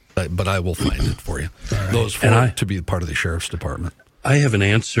recruit. But I will find it for you. Right. Those four to be part of the sheriff's department. I have an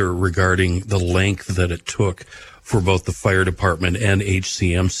answer regarding the length that it took for both the fire department and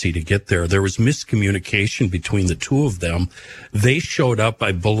HCMC to get there. There was miscommunication between the two of them. They showed up,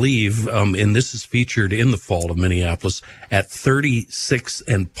 I believe, and this is featured in the Fall of Minneapolis, at 36th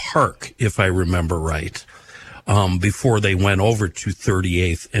and Park, if I remember right. Before they went over to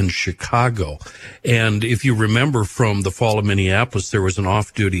 38th and Chicago. And if you remember from the Fall of Minneapolis, there was an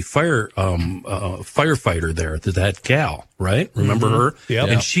off-duty firefighter there, that gal, right? Remember her? Yep.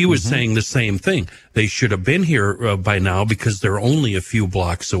 And she was saying the same thing. They should have been here by now because they're only a few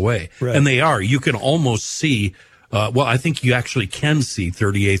blocks away. Right. And they are. You can almost see, I think you actually can see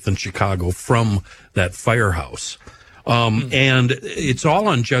 38th and Chicago from that firehouse. And it's all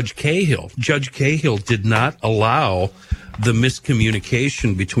on Judge Cahill. Judge Cahill did not allow the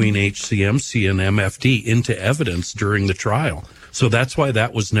miscommunication between HCMC and MFD into evidence during the trial. So that's why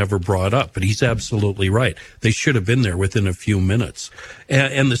that was never brought up. But he's absolutely right. They should have been there within a few minutes.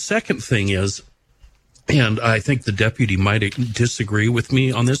 And the second thing is, and I think the deputy might disagree with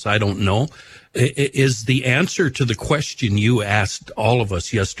me on this, I don't know, is the answer to the question you asked all of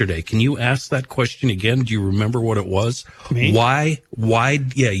us yesterday. Can you ask that question again? Do you remember what it was? Me? Why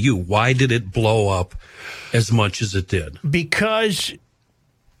did it blow up as much as it did? Because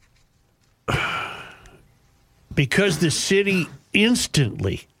the city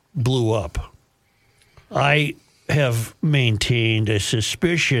instantly blew up. I have maintained a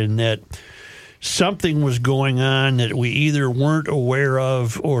suspicion that something was going on that we either weren't aware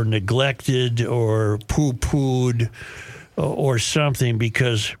of or neglected or poo-pooed or something,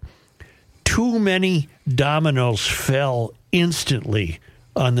 because too many dominoes fell instantly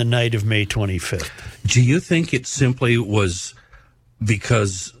on the night of May 25th. Do you think it simply was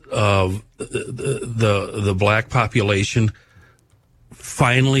because of the black population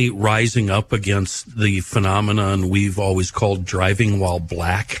finally rising up against the phenomenon we've always called driving while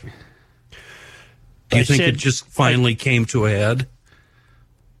black? Do you think it just finally came to a head?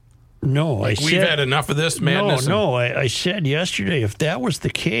 No, we've had enough of this madness. No, I said yesterday, if that was the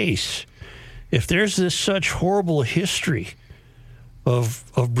case, if there's this such horrible history of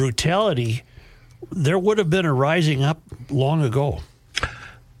brutality, there would have been a rising up long ago.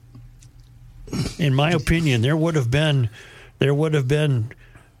 In my opinion, there would have been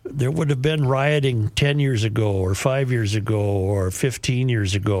rioting 10 years ago or 5 years ago or 15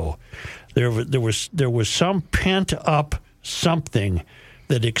 years ago. There was some pent up something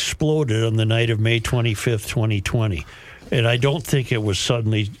that exploded on the night of May 25th, 2020. And I don't think it was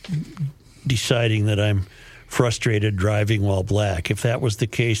suddenly deciding that I'm frustrated driving while black. If that was the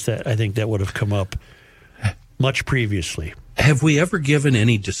case, I think that would have come up much previously. Have we ever given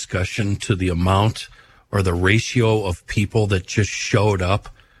any discussion to the amount or the ratio of people that just showed up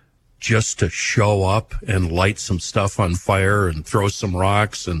just to show up and light some stuff on fire and throw some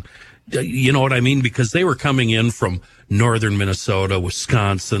rocks? And you know what I mean? Because they were coming in from northern Minnesota,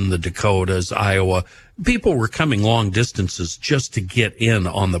 Wisconsin, the Dakotas, Iowa. People were coming long distances just to get in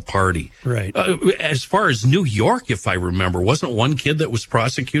on the party. Right. As far as New York, if I remember, wasn't one kid that was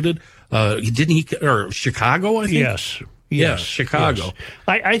prosecuted? Didn't he? Or Chicago, I think? Yes. Yeah, Chicago. Yes.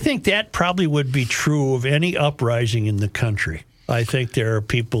 I think that probably would be true of any uprising in the country. I think there are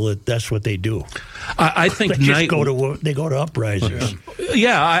people that's what they do. I think they go to uprisings.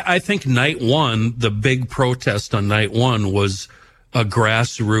 Yeah, I think night one, the big protest on night one was a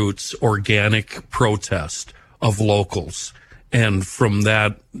grassroots organic protest of locals, and from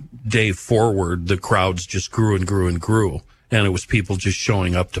that day forward, the crowds just grew and grew and grew. And it was people just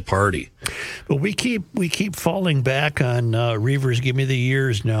showing up to party. But we keep falling back on Reavers. Give me the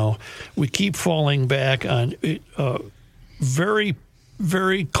years now. We keep falling back on very,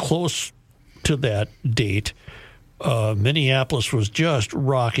 very close to that date. Minneapolis was just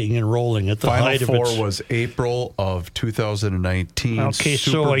rocking and rolling at the height of its... Final Four was April of 2019. Okay,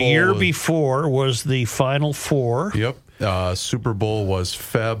 so a year before was the Final Four. Yep. Super Bowl was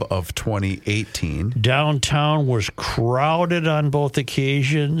Feb of 2018. Downtown was crowded on both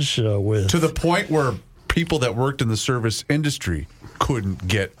occasions. To the point where people that worked in the service industry couldn't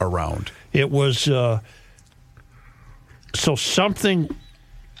get around. It was So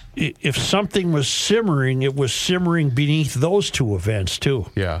if something was simmering, it was simmering beneath those two events too.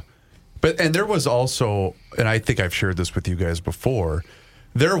 Yeah. And there was also, and I think I've shared this with you guys before,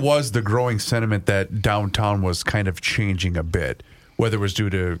 there was the growing sentiment that downtown was kind of changing a bit, whether it was due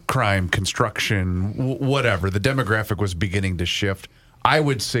to crime, construction, whatever. The demographic was beginning to shift. I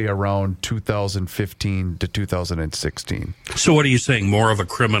would say around 2015 to 2016. So what are you saying? More of a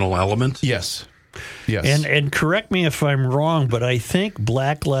criminal element? Yes. Yes. And correct me if I'm wrong, but I think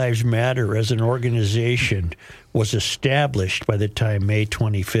Black Lives Matter as an organization was established by the time May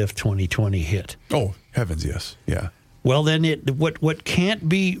 25th, 2020 hit. Oh, heavens, yes. Yeah. Well, then what can't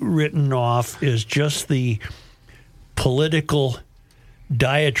be written off is just the political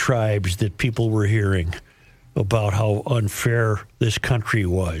diatribes that people were hearing about how unfair this country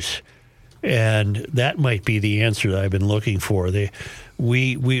was. And that might be the answer that I've been looking for.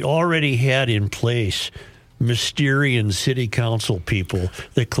 We already had in place Mysterian city council people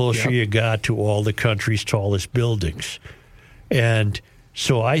the closer you got to all the country's tallest buildings. And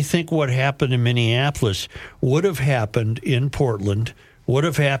so I think what happened in Minneapolis would have happened in Portland, would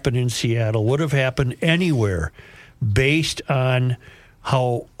have happened in Seattle, would have happened anywhere based on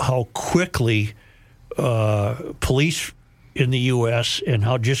how quickly police in the U.S. and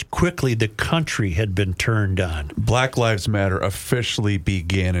how just quickly the country had been turned on. Black Lives Matter officially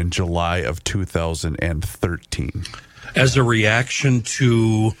began in July of 2013. As a reaction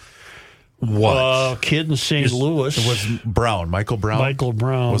to what? Kid in St. Louis. It was Brown, Michael Brown. Michael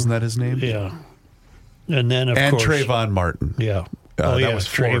Brown. Wasn't that his name? Yeah. And then, of and course. Trayvon Martin. Yeah. That was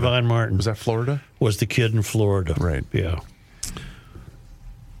Florida. Trayvon Martin. Was that Florida? Was the kid in Florida. Right. Yeah.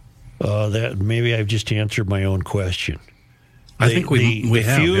 That maybe I've just answered my own question. I think we the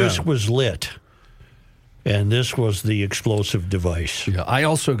have. fuse Yeah. was lit, and this was the explosive device. Yeah, I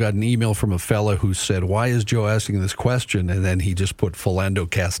also got an email from a fella who said, "Why is Joe asking this question?" And then he just put Philando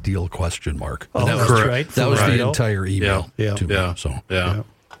Castile question mark. And Oh, that that's was, right. That was the Philando. entire email to me.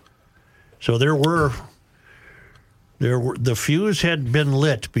 So the fuse had been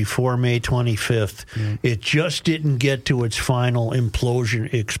lit before May 25th. It just didn't get to its final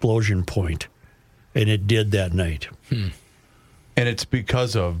explosion point, and it did that night. And it's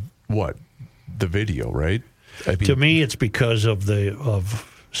because of what? The video, right? I mean, To me, it's because of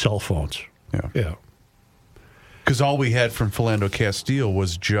cell phones. Yeah. Because all we had from Philando Castile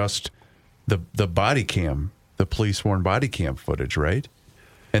was just the body cam, the police-worn body cam footage, right?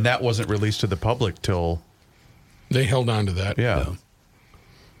 And that wasn't released to the public till... They held on to that. Yeah.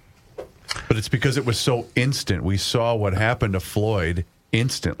 But it's because it was so instant. We saw what happened to Floyd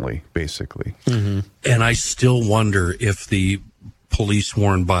instantly, basically. And I still wonder if the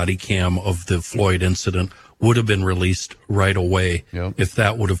police-worn body cam of the Floyd incident would have been released right away, if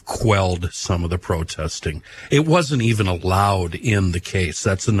that would have quelled some of the protesting. It wasn't even allowed in the case.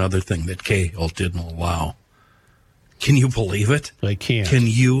 That's another thing that Cahill didn't allow. Can you believe it? I can't. Can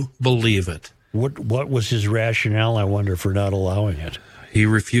you believe it? What was his rationale, I wonder, for not allowing it? He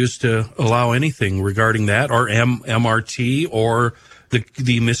refused to allow anything regarding that, or MRT, or the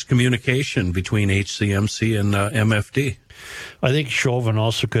miscommunication between HCMC and MFD. I think Chauvin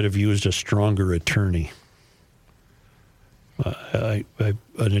also could have used a stronger attorney. An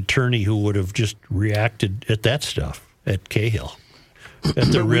attorney who would have just reacted at that stuff, at Cahill,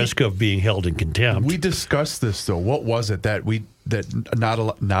 at the risk of being held in contempt. We discussed this, though. What was it that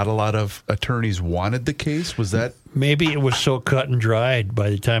not a lot of attorneys wanted the case? Was that... Maybe it was so cut and dried by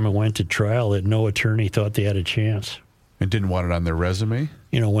the time it went to trial that no attorney thought they had a chance. And didn't want it on their resume?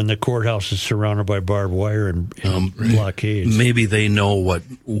 You know, when the courthouse is surrounded by barbed wire and blockades. Maybe they know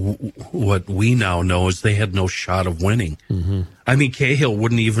what we now know is they had no shot of winning. I mean, Cahill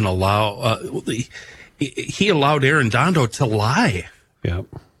wouldn't even allow... he allowed Arredondo to lie. Yeah.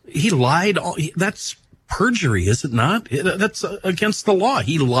 He lied. That's perjury, is it not? That's against the law.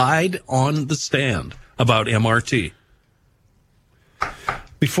 He lied on the stand about MRT.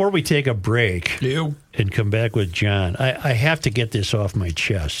 Before we take a break and come back with John, I have to get this off my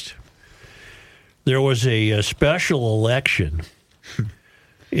chest. There was a special election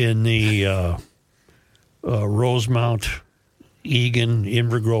in the Rosemount, Eagan,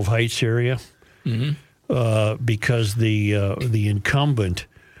 Inver Grove Heights area because the incumbent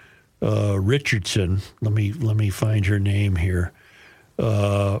Richardson, let me find her name here,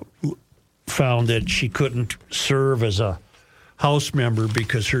 found that she couldn't serve as a House member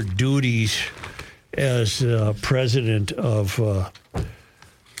because her duties as president of what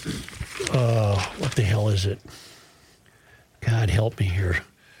the hell is it? God help me here.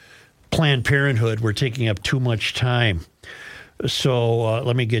 Planned Parenthood were taking up too much time. So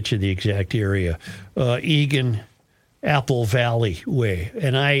let me get you the exact area. Eagan, Apple Valley way.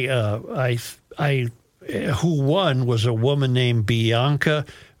 And who won was a woman named Bianca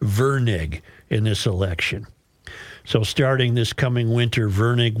Vernig in this election. So starting this coming winter,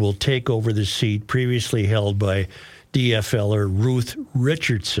 Vernig will take over the seat previously held by DFLer Ruth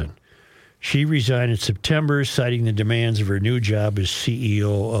Richardson. She resigned in September, citing the demands of her new job as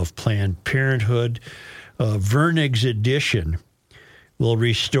CEO of Planned Parenthood. Vernig's addition will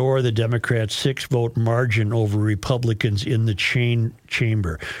restore the Democrats' 6-vote margin over Republicans in the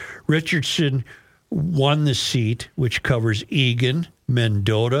chamber. Richardson won the seat, which covers Eagan,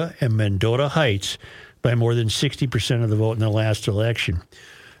 Mendota, and Mendota Heights, by more than 60% of the vote in the last election.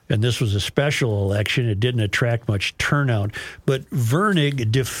 And this was a special election. It didn't attract much turnout. But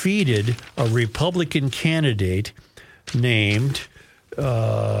Vernig defeated a Republican candidate named,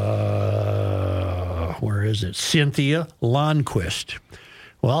 Cynthia Lonnquist.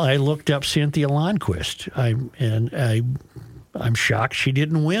 Well, I looked up Cynthia Lonnquist, I'm shocked she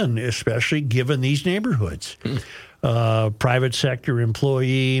didn't win, especially given these neighborhoods. Private sector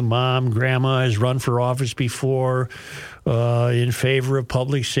employee, mom, grandma has run for office before, in favor of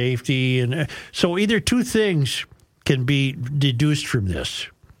public safety. And so either two things can be deduced from this.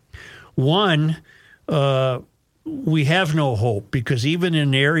 One, we have no hope, because even in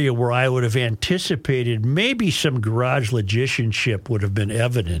an area where I would have anticipated maybe some garage logicianship would have been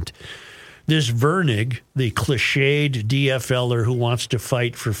evident, this Vernig, the cliched DFLer who wants to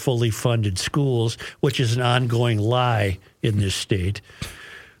fight for fully funded schools, which is an ongoing lie in this state,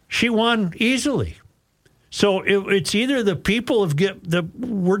 she won easily. So it's either the people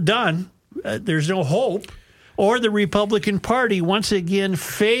we're done, there's no hope, or the Republican Party once again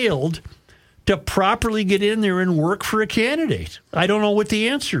failed to properly get in there and work for a candidate. I don't know what the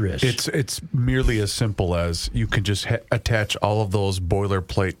answer is. It's merely as simple as you can just attach all of those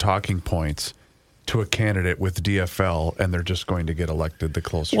boilerplate talking points to a candidate with DFL, and they're just going to get elected the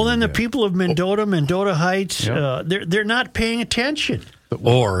closer. Well, then the people of Mendota Heights, they're not paying attention.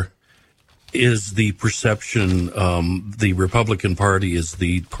 Or is the perception the Republican Party is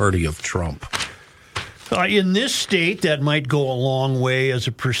the party of Trump? In this state, that might go a long way as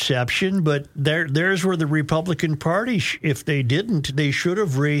a perception, but there's where the Republican Party, if they didn't, they should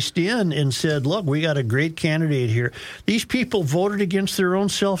have raced in and said, look, we got a great candidate here. These people voted against their own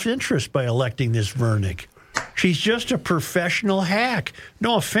self-interest by electing this Vernig. She's just a professional hack.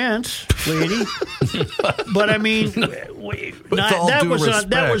 No offense, lady. But I mean, that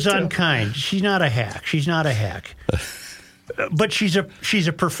was unkind. She's not a hack. She's not a hack. But she's a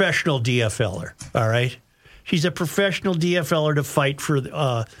professional DFLer, all right? She's a professional DFLer to fight for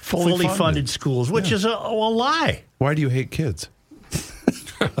fully funded schools, which is a lie. Why do you hate kids?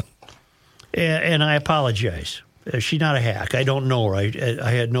 And I apologize. She's not a hack. I don't know her. I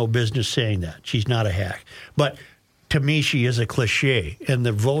had no business saying that. She's not a hack. But to me, she is a cliche, and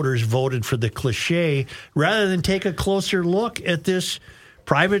the voters voted for the cliche rather than take a closer look at this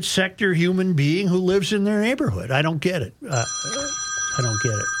private sector human being who lives in their neighborhood. I don't get it. I don't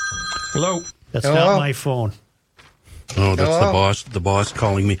get it. Hello. That's not my phone. Oh, that's the boss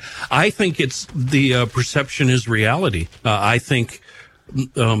calling me. I think it's the perception is reality. I think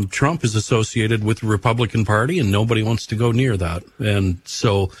Trump is associated with the Republican Party, and nobody wants to go near that. And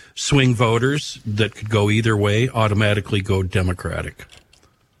so swing voters that could go either way automatically go Democratic.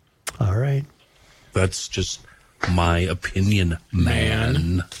 All right. That's just my opinion,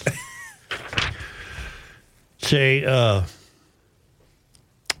 man. Say,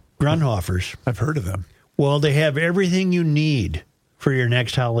 Grunhoffers. I've heard of them. Well, they have everything you need for your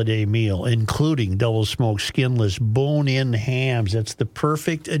next holiday meal, including double-smoked, skinless, bone-in hams. That's the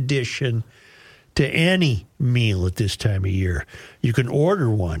perfect addition to any meal at this time of year. You can order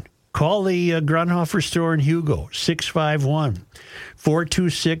one. Call the Grunhofer store in Hugo,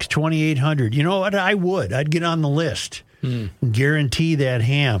 651-426-2800. You know what? I'd get on the list and guarantee that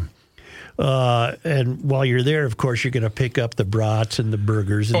ham. And while you're there, of course, you're going to pick up the brats and the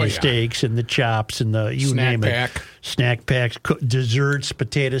burgers and steaks and the chops and the snack packs, desserts,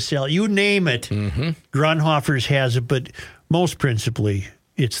 potato salad, you name it. Grunhofer's has it, but most principally,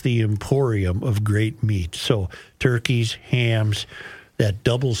 it's the emporium of great meat. So turkeys, hams, that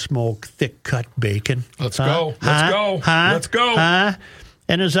double smoke, thick cut bacon. Let's go. Let's go.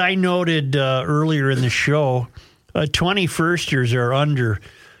 And as I noted earlier in the show, 21sters are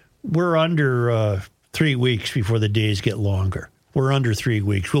we're under 3 weeks before the days get longer. We're under 3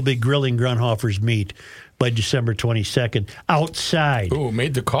 weeks. We'll be grilling Grunhofer's meat by December 22nd outside. Ooh,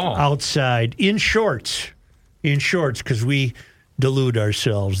 made the call. Outside in shorts, because we delude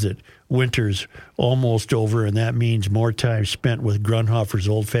ourselves that winter's almost over, and that means more time spent with Grunhofer's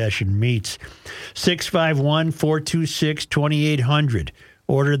old-fashioned meats. 651-426-2800.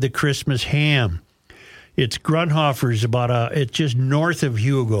 Order the Christmas ham. It's Grunhofer's it's just north of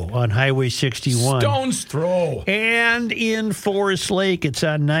Hugo on Highway 61. Stone's throw. And in Forest Lake, it's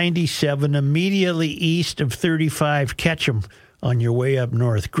on 97, immediately east of 35. Catch them on your way up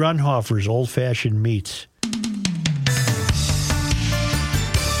north. Grunhofer's old-fashioned meats.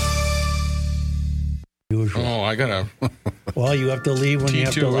 Usual. Oh, I gotta. Well, you have to leave when you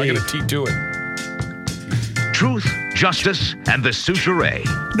have to T2. I leave. gotta T2 it. Truth, justice, and the Souchere.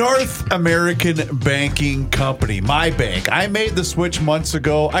 North American Banking Company, my bank. I made the switch months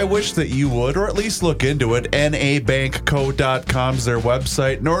ago. I wish that you would, or at least look into it. nabankco.com is their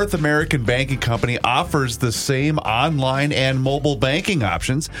website. North American Banking Company offers the same online and mobile banking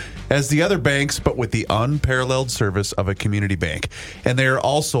options as the other banks, but with the unparalleled service of a community bank. And they are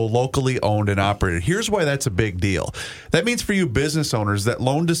also locally owned and operated. Here's why that's a big deal. That means for you business owners that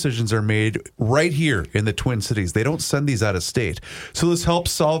loan decisions are made right here in the Twin Cities. They don't send these out of state. So this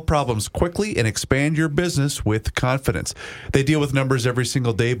helps solve problems quickly and expand your business with confidence. They deal with numbers every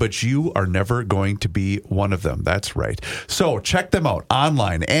single day, but you are never going to be one of them. That's right. So check them out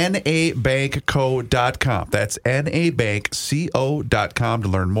online, nabankco.com. That's nabankco.com to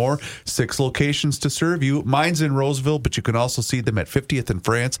learn more. 6 locations to serve you. Mine's in Roseville, but you can also see them at 50th and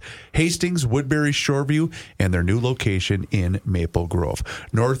France, Hastings, Woodbury, Shoreview, and their new location in Maple Grove.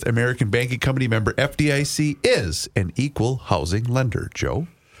 North American Banking Company, member FDIC, is an equal housing lender. Joe?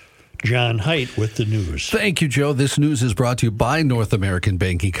 John Haidt with the news. Thank you, Joe. This news is brought to you by North American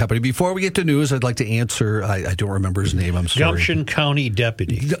Banking Company. Before we get to news, I'd like to answer, I don't remember his name, I'm sorry. Gumption County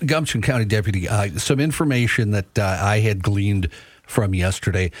Deputy. Gumption County Deputy. Some information that I had gleaned from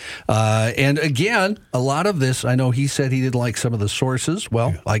yesterday. And again, a lot of this, I know he said he didn't like some of the sources.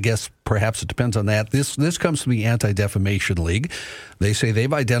 Well, I guess perhaps it depends on that. This comes from the Anti-Defamation League. They say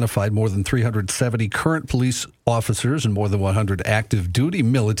they've identified more than 370 current police officers and more than 100 active duty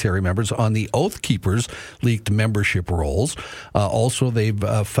military members on the Oath Keepers leaked membership rolls. Also, they've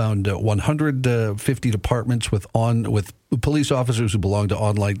found 150 departments with police officers who belong to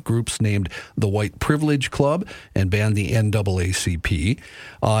online groups named the White Privilege Club and banned the NAACP.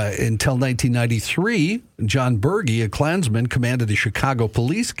 Until 1993, John Berge, a Klansman, commanded a Chicago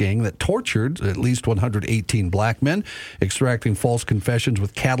police gang that tortured at least 118 black men, extracting false confessions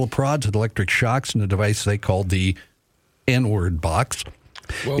with cattle prods and electric shocks in a device they called the N-word box.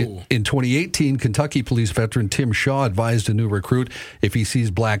 Whoa. In 2018, Kentucky police veteran Tim Shaw advised a new recruit if he sees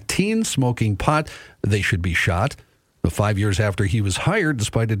black teens smoking pot, they should be shot. 5 years after he was hired,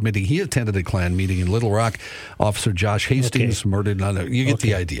 despite admitting he attended a Klan meeting in Little Rock, Officer Josh Hastings murdered. You get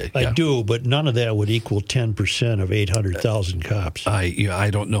the idea. I do, but none of that would equal 10% of 800,000 cops. I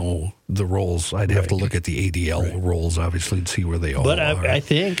don't know the rolls. I'd have to look at the ADL rolls, obviously, and see where they all but are. I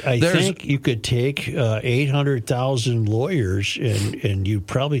think you could take 800,000 lawyers and you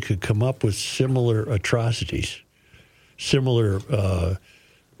probably could come up with similar atrocities, similar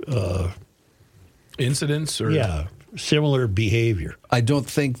incidents, or similar behavior. I don't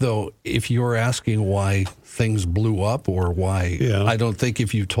think, though, if you're asking why things blew up or why, I don't think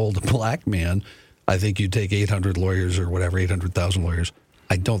if you told a black man, I think you'd take 800 lawyers or whatever, 800,000 lawyers.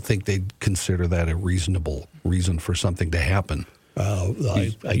 I don't think they'd consider that a reasonable reason for something to happen.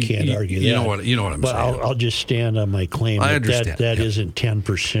 I can't argue that. You know what I'm saying. I'll just stand on my claim that isn't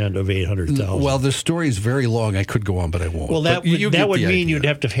 10% of 800,000. Well, the story is very long. I could go on, but I won't. Well, that would mean you'd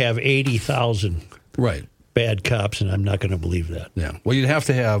have to have 80,000 bad cops, and I'm not going to believe that. Yeah. Well, you'd have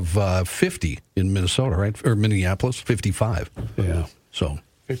to have 50 in Minnesota, right? Or Minneapolis, 55. Yeah. So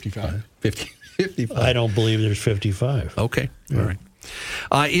 55. 55. I don't believe there's 55. Okay. All right.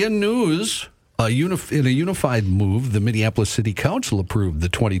 In news, in a unified move, the Minneapolis City Council approved the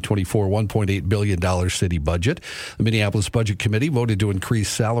 2024 $1.8 billion city budget. The Minneapolis Budget Committee voted to increase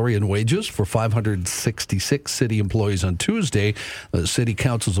salary and wages for 566 city employees on Tuesday. The City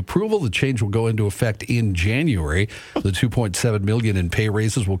Council's approval, the change will go into effect in January. The $2.7 million in pay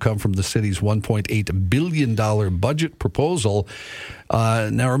raises will come from the city's $1.8 billion budget proposal.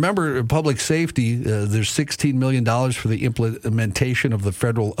 Now, remember, public safety, there's $16 million for the implementation of the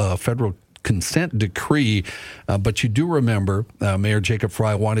federal consent decree, but you do remember Mayor Jacob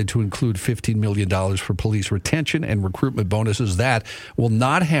Fry wanted to include $15 million for police retention and recruitment bonuses. That will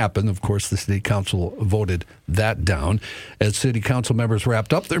not happen. Of course, the City Council voted that down. As City Council members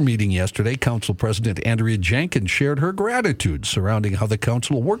wrapped up their meeting yesterday, Council President Andrea Jenkins shared her gratitude surrounding how the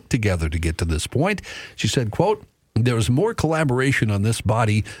council worked together to get to this point. She said, quote, "There is more collaboration on this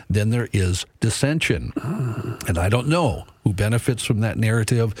body than there is dissension." And I don't know who benefits from that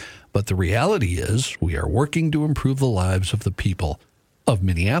narrative, but the reality is we are working to improve the lives of the people of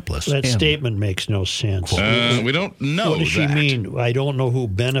Minneapolis. That statement makes no sense. We don't know. What does she mean? I don't know who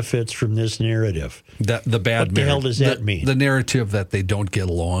benefits from this narrative. The bad What the hell does that mean? The narrative that they don't get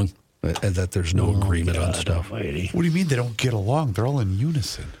along, and that there's no agreement on stuff. Almighty. What do you mean they don't get along? They're all in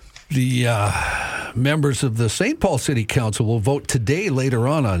unison. The members of the St. Paul City Council will vote today later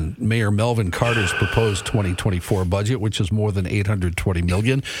on Mayor Melvin Carter's proposed 2024 budget, which is more than $820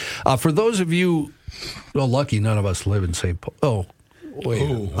 million. For those of you, lucky none of us live in St. Paul. Oh,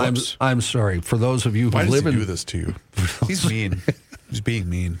 wait. I'm sorry. For those of you who Why live does he in... do this to you? He's mean. He's being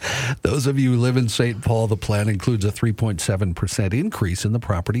mean. Those of you who live in St. Paul, the plan includes a 3.7% increase in the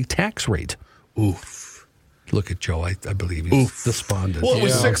property tax rate. Oof. Look at Joe. I believe he's despondent. Well, it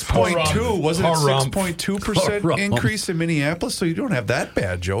was 6.2. Harumph. Wasn't it Harumph. 6.2% increase in Minneapolis? So you don't have that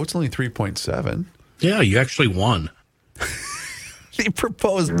bad, Joe. It's only 3.7. Yeah, you actually won. The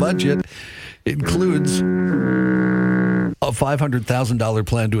proposed budget includes a $500,000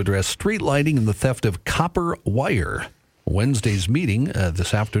 plan to address street lighting and the theft of copper wire. Wednesday's meeting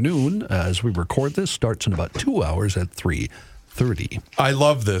this afternoon, as we record this, starts in about 2 hours at 3:30. I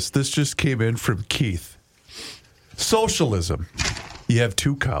love this. This just came in from Keith. Socialism. You have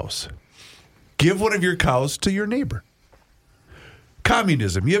 2 cows. Give one of your cows to your neighbor.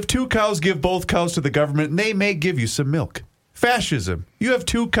 Communism. You have 2 cows, give both cows to the government, and they may give you some milk. Fascism. You have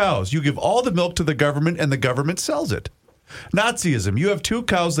 2 cows. You give all the milk to the government, and the government sells it. Nazism. You have 2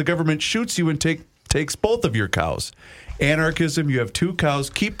 cows, the government shoots you and takes both of your cows. Anarchism. You have 2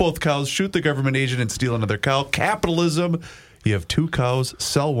 cows, keep both cows, shoot the government agent, and steal another cow. Capitalism. You have 2 cows,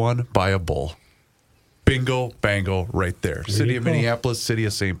 sell one, buy a bull. Bingo, bango, right there. City of Minneapolis, City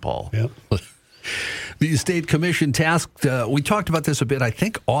of St. Paul. Yep. The State Commission tasked, we talked about this a bit, I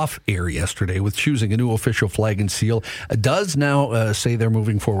think, off air yesterday with choosing a new official flag and seal, does now say they're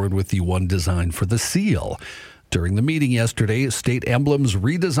moving forward with the one design for the seal. During the meeting yesterday, State Emblems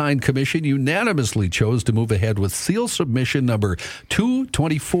Redesign Commission unanimously chose to move ahead with seal submission number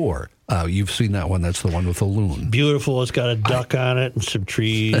 224. You've seen that one. That's the one with the loon. Beautiful. It's got a duck on it and some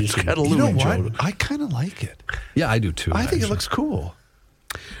trees. It's got a loon. You know what? I kind of like it. Yeah, I do too. I think it looks cool.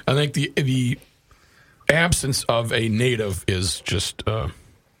 I think the absence of a native is just,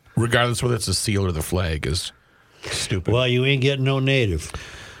 regardless whether it's a seal or the flag, is stupid. Well, you ain't getting no native.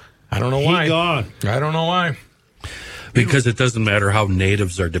 I don't know why. He gone. I don't know why. Because it doesn't matter how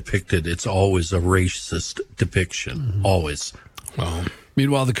natives are depicted, it's always a racist depiction. Mm-hmm. Always. Well,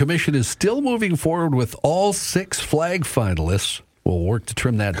 meanwhile, the commission is still moving forward with all 6 flag finalists. We'll work to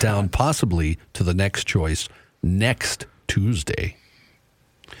trim that down, possibly to the next choice next Tuesday.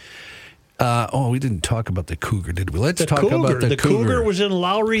 We didn't talk about the cougar, did we? Let's talk about the cougar. The cougar was in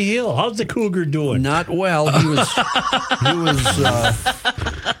Lowry Hill. How's the cougar doing? Not well.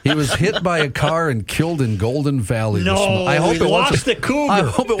 He was hit by a car and killed in Golden Valley. No, I hope we lost the cougar. I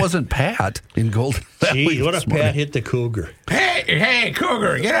hope it wasn't Pat in Golden Valley. Gee, what if Pat hit the cougar? Hey,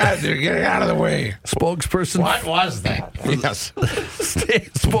 cougar, get out of there. Get out of the way. Spokesperson. What was that? Yes.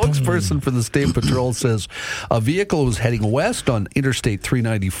 Spokesperson for the State Patrol says a vehicle was heading west on Interstate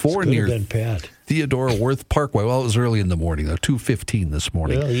 394 near Pat. Theodore Worth Parkway. Well, it was early in the morning, though, 2:15 this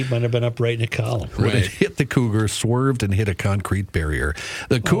morning. Well, he might have been up right in a column. When it hit the cougar, swerved and hit a concrete barrier.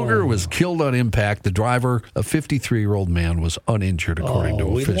 The cougar was killed on impact. The driver, a 53-year-old man, was uninjured, according to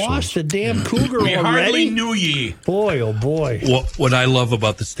officials. We lost the damn cougar we already? hardly knew ye. Boy, oh boy. What I love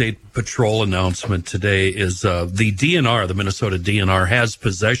about the State Patrol announcement today is the DNR, the Minnesota DNR, has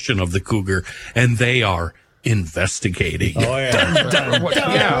possession of the cougar, and they are investigating. Oh, yeah. What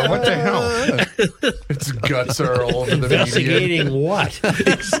the hell? Its guts are all over the Investigating what?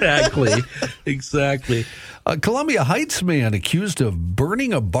 Exactly. A Columbia Heights man accused of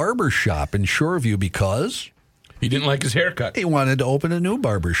burning a barber shop in Shoreview because He didn't like his haircut. he wanted to open a new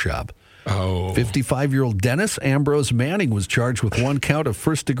barber shop. Oh. 55-year-old Dennis Ambrose Manning was charged with 1 count of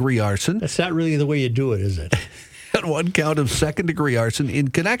first-degree arson. That's not really the way you do it, is it? And 1 count of second-degree arson in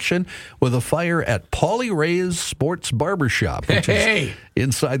connection with a fire at Paulie Ray's Sports Barbershop, which is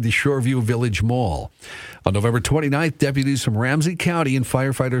inside the Shoreview Village Mall. On November 29th, deputies from Ramsey County and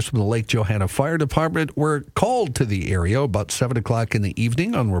firefighters from the Lake Johanna Fire Department were called to the area about 7 o'clock in the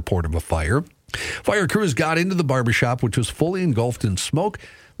evening on report of a fire. Fire crews got into the barbershop, which was fully engulfed in smoke.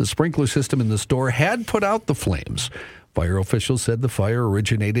 The sprinkler system in the store had put out the flames. Fire officials said the fire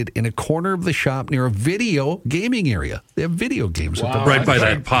originated in a corner of the shop near a video gaming area. They have video games at the right by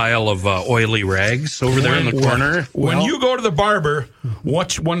that pile of oily rags over there in the corner. When you go to the barber,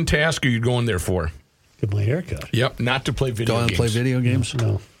 what's one task are you going there for? Get my haircut. Yep, not to play video Go games. and play video games?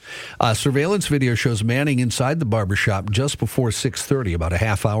 No. Surveillance video shows Manning inside the barbershop just before 6:30, about a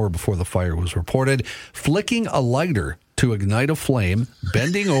half hour before the fire was reported, flicking a lighter to ignite a flame,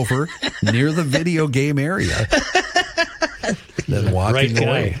 bending over near the video game area, then walking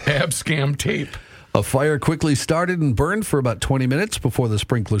away. Scam tape. A fire quickly started and burned for about 20 minutes before the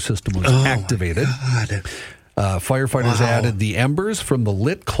sprinkler system was activated. Firefighters added the embers from the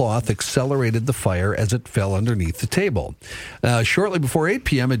lit cloth accelerated the fire as it fell underneath the table. Shortly before 8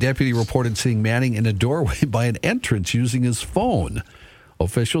 p.m., a deputy reported seeing Manning in a doorway by an entrance using his phone.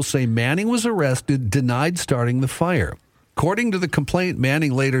 Officials say Manning was arrested, denied starting the fire. According to the complaint,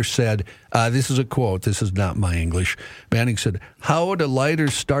 Manning later said, this is a quote, this is not my English. Manning said, "How would a lighter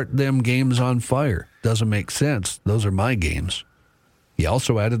start them games on fire? Doesn't make sense. Those are my games." He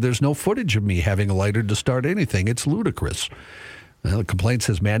also added, "There's no footage of me having a lighter to start anything. It's ludicrous." Well, the complaint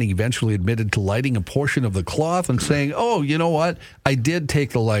says Manning eventually admitted to lighting a portion of the cloth and saying, "Oh, you know what? I did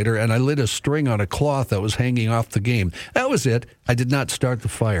take the lighter and I lit a string on a cloth that was hanging off the game. That was it. I did not start the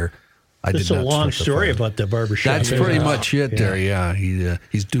fire." It's a long story about the barbershop. That's pretty much it there, yeah.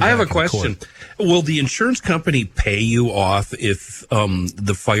 He's doing. I have a question. Will the insurance company pay you off if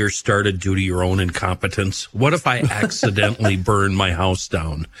the fire started due to your own incompetence? What if I accidentally burn my house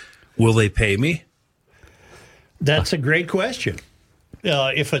down? Will they pay me? That's a great question.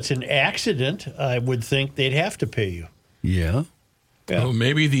 If it's an accident, I would think they'd have to pay you. Yeah. Well,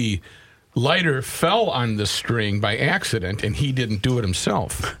 maybe the lighter fell on the string by accident and he didn't do it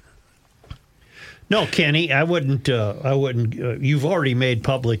himself. No, Kenny, I wouldn't. You've already made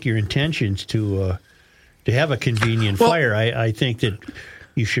public your intentions to have a convenient fire. I think that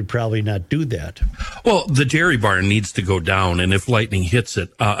you should probably not do that. Well, the dairy barn needs to go down, and if lightning hits it,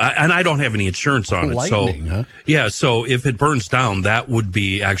 and I don't have any insurance on it, lightning, huh? Yeah. So if it burns down, that would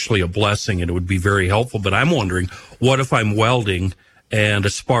be actually a blessing, and it would be very helpful. But I'm wondering, what if I'm welding and a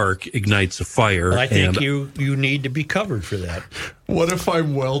spark ignites a fire? I think you need to be covered for that. What if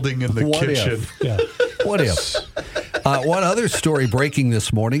I'm welding in the kitchen? Yeah. What if? One other story breaking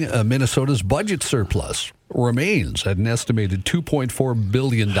this morning, Minnesota's budget surplus remains at an estimated $2.4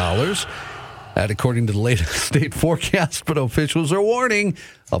 billion. That according to the latest state forecast, but officials are warning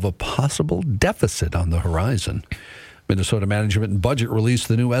of a possible deficit on the horizon. Minnesota Management and Budget released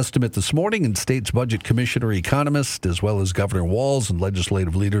the new estimate this morning, and state's budget commissioner economist, as well as Governor Walz and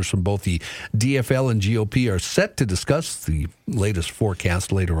legislative leaders from both the DFL and GOP are set to discuss the latest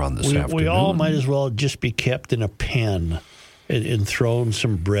forecast later on this afternoon. We all might as well just be kept in a pen and thrown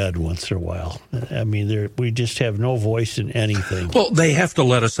some bread once in a while. I mean, we just have no voice in anything. Well, they have to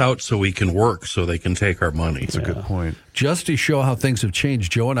let us out so we can work, so they can take our money. That's a good point. Just to show how things have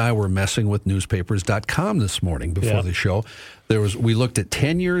changed, Joe and I were messing with newspapers.com this morning before the show. We looked at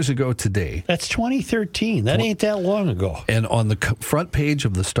 10 years ago today. That's 2013. That ain't that long ago. And on the front page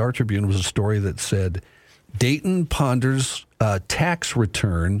of the Star Tribune was a story that said, Dayton ponders tax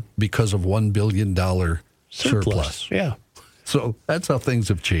return because of $1 billion surplus. Yeah. So that's how things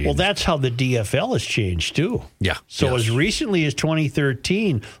have changed. Well, that's how the DFL has changed, too. Yeah. So as recently as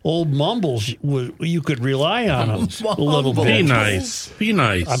 2013, old Mumbles, you could rely on him a little bit. Be nice. Be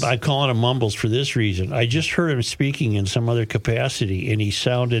nice. I'm calling him Mumbles for this reason. I just heard him speaking in some other capacity, and he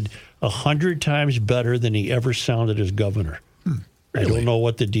sounded 100 times better than he ever sounded as governor. Really? I don't know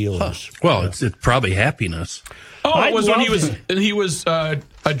what the deal is. Well, it's probably happiness. Oh, it was when he was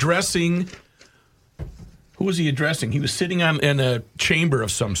addressing. Who was he addressing? He was sitting in a chamber of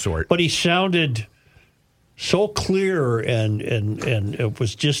some sort. But he sounded so clear, and it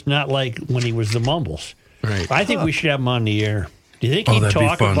was just not like when he was the Mumbles. Right. I think we should have him on the air. Do you think he'd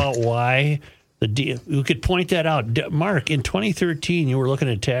talk about why you could point that out? Mark, in 2013, you were looking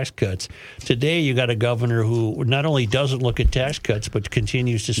at tax cuts. Today, you got a governor who not only doesn't look at tax cuts, but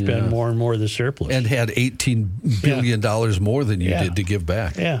continues to spend more and more of the surplus. And had $18 billion more than you did to give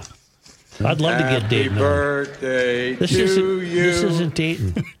back. Yeah. I'd love to get Dayton. Happy birthday this to isn't, you. This isn't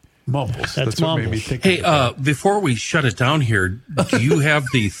Dayton. Mumbles. That's what made me Mumbles. think. Hey, before we shut it down here, do you have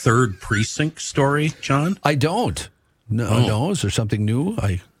the third precinct story, John? I don't. No. Is there something new?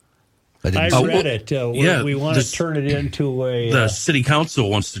 I didn't. I read it. We want to turn it into a... the city council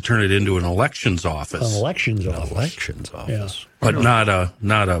wants to turn it into an elections office. An elections office. Elections office. Yeah. But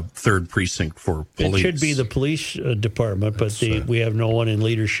not a third precinct for police. It should be the police department, but we have no one in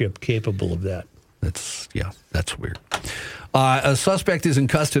leadership capable of that. That's weird. A suspect is in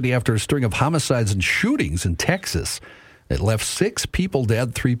custody after a string of homicides and shootings in Texas. It left 6 people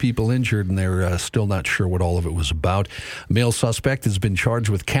dead, 3 people injured, and they're still not sure what all of it was about. A male suspect has been charged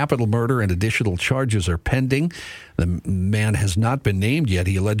with capital murder, and additional charges are pending. The man has not been named yet.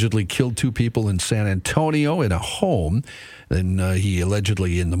 He allegedly killed 2 people in San Antonio in a home. Then he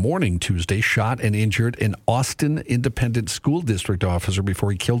allegedly, in the morning Tuesday, shot and injured an Austin Independent School District officer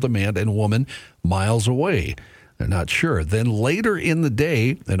before he killed a man and woman miles away. They're not sure. Then later in the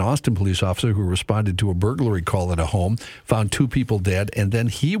day, an Austin police officer who responded to a burglary call at a home found 2 people dead, and then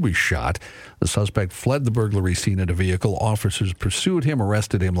he was shot. The suspect fled the burglary scene in a vehicle. Officers pursued him,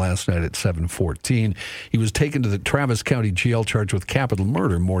 arrested him last night at 7:14. He was taken to the Travis County Jail charged with capital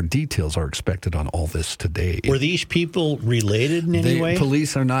murder. More details are expected on all this today. Were these people related in any way?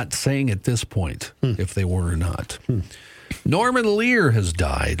 Police are not saying at this point if they were or not. Norman Lear has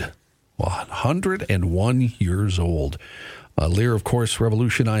died. 101 years old. Lear, of course,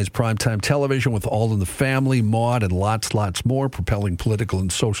 revolutionized primetime television with All in the Family, Maude, and lots more, propelling political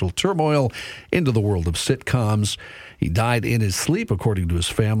and social turmoil into the world of sitcoms. He died in his sleep, according to his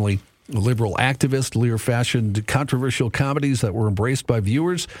family. A liberal activist, Lear fashioned controversial comedies that were embraced by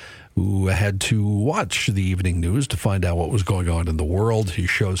viewers who had to watch the evening news to find out what was going on in the world. His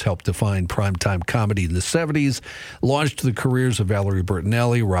shows helped define primetime comedy in the 70s, launched the careers of Valerie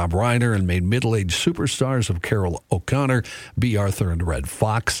Bertinelli, Rob Reiner, and made middle-aged superstars of Carol O'Connor, B. Arthur, and Red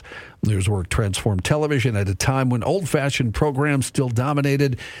Fox. Lear's work transformed television at a time when old-fashioned programs still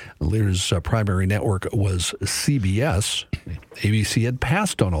dominated. Lear's primary network was CBS. ABC had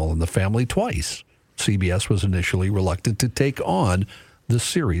passed on All in the Family twice. CBS was initially reluctant to take on the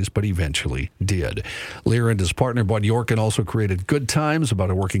series, but eventually did. Lear and his partner Bud Yorkin also created Good Times, about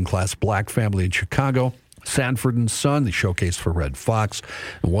a working-class black family in Chicago. Sanford and Son, the showcase for Red Fox,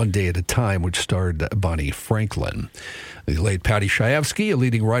 and One Day at a Time, which starred Bonnie Franklin. The late Patty Chayefsky, a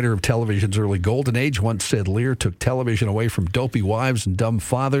leading writer of television's early golden age, once said Lear took television away from dopey wives and dumb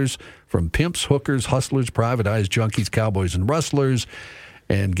fathers, from pimps, hookers, hustlers, private eyes, junkies, cowboys, and rustlers,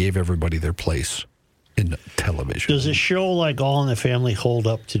 and gave everybody their place in television. Does a show like All in the Family hold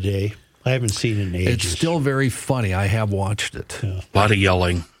up today? I haven't seen it in ages. It's still very funny. I have watched it. Yeah. A lot of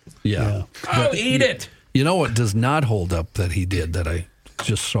yelling. Yeah. Oh, eat it! You know what does not hold up that he did that I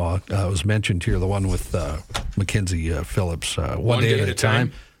just saw? Was mentioned here, the one with Mackenzie Phillips, One Day at a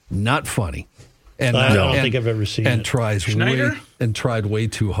Time. Not funny. And I don't think I've ever seen it. Tried way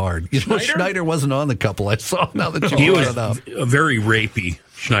too hard. You know, Schneider wasn't on the couple I saw. Now that you he brought was it up, very rapey.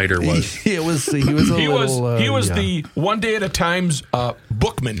 Schneider was. He was the One Day at a Time's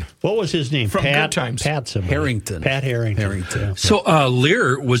bookman. What was his name? From Good Times. Pat Harrington. Pat Harrington. Yeah. So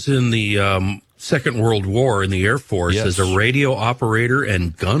Lear was in the Second World War in the Air Force as a radio operator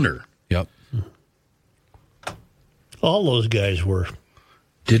and gunner. Yep. All those guys were.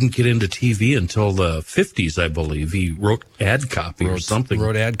 Didn't get into TV until the 50s, I believe. He wrote ad copy or something.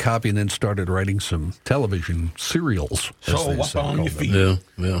 Wrote ad copy and then started writing some television serials. So what's on your feet?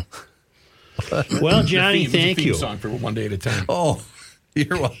 Yeah. Well, Johnny, thank you. Song for One Day at a Time. Oh,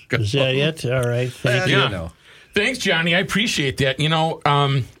 you're welcome. Is that it? All right. Thank you. Yeah. Thanks, Johnny. I appreciate that. You know,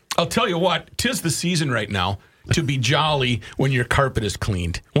 I'll tell you what, 'tis the season right now to be jolly when your carpet is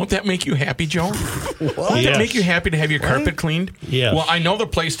cleaned. Won't that make you happy, Joe? Won't that make you happy to have your carpet cleaned? Yes. Well, I know the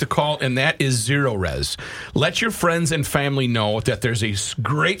place to call, and that is Zero Res. Let your friends and family know that there's a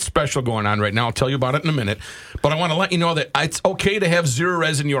great special going on right now. I'll tell you about it in a minute. But I want to let you know that it's okay to have Zero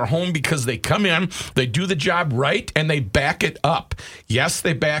Res in your home because they come in, they do the job right, and they back it up. Yes,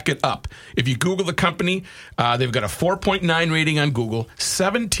 they back it up. If you Google the company, they've got a 4.9 rating on Google,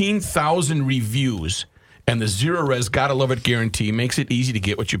 17,000 reviews. And the Zero Res Gotta Love It guarantee makes it easy to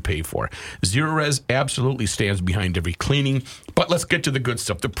get what you pay for. Zero Res absolutely stands behind every cleaning. But let's get to the good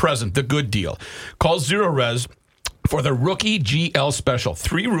stuff, the present, the good deal. Call Zero Res for the Rookie GL Special.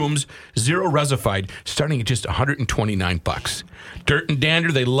 3 rooms, 0 resified, starting at just $129. Dirt and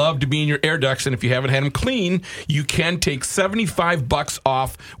dander, they love to be in your air ducts, and if you haven't had them clean, you can take $75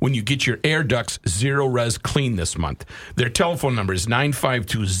 off when you get your air ducts Zero Res clean this month. Their telephone number is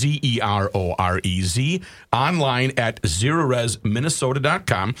 952-ZEROREZ, online at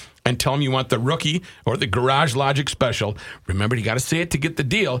zeroresminnesota.com, and tell them you want the Rookie or the Garage Logic Special. Remember, you got to say it to get the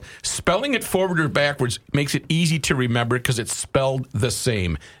deal. Spelling it forward or backwards makes it easy to remember because it's spelled the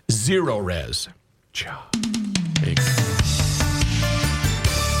same. Zero Res.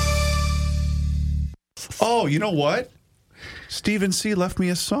 Oh, you know what? Stephen C. left me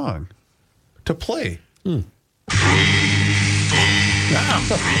a song to play. They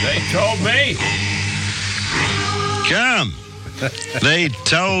told me. Come. They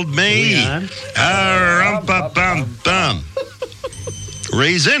told me. Rum-pa-bum-bum.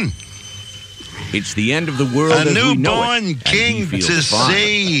 Reason? It's the end of the world A as we know it. newborn and king he feels to fine.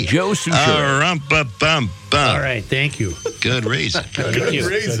 see. Joe Souchere. All right, thank you. Good reason. Thank you.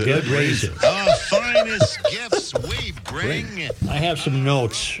 It's a good reason. Our finest gifts we bring. I have some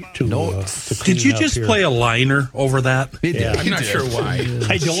notes to clean Did you up just here. play a liner over that? Yeah. I'm not sure why.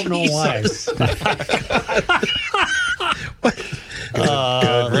 I don't know why.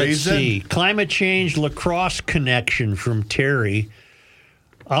 Let's see. Climate change lacrosse connection from Terry.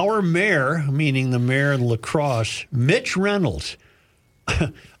 Our mayor, meaning the mayor of La Crosse, Mitch Reynolds,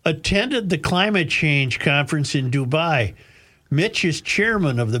 attended the climate change conference in Dubai. Mitch is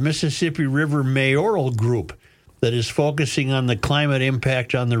chairman of the Mississippi River Mayoral Group that is focusing on the climate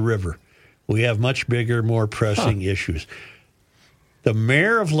impact on the river. We have much bigger, more pressing issues. The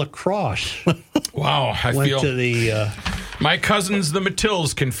mayor of La Crosse Wow, I went feel to the... my cousins, the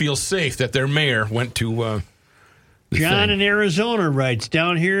Matills, can feel safe that their mayor went to. John in Arizona writes,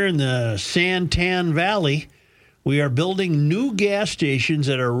 down here in the Santan Valley, we are building new gas stations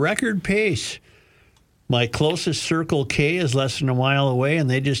at a record pace. My closest Circle K is less than a mile away, and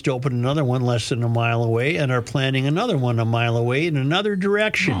they just opened another one less than a mile away and are planning another one a mile away in another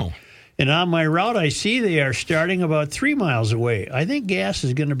direction. Oh. And on my route, I see they are starting about 3 miles away. I think gas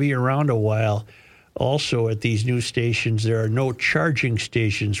is going to be around a while. Also, at these new stations, there are no charging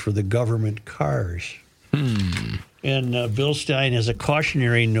stations for the government cars. And Bill Stein has a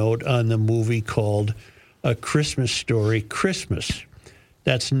cautionary note on the movie called A Christmas Story, Christmas.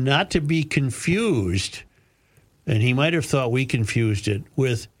 That's not to be confused, and he might have thought we confused it,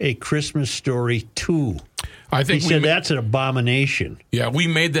 with A Christmas Story 2. I think he said that's an abomination. Yeah, we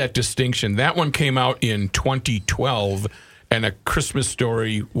made that distinction. That one came out in 2012, and A Christmas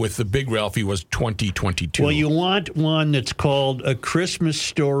Story with the Big Ralphie was 2022. Well, you want one that's called A Christmas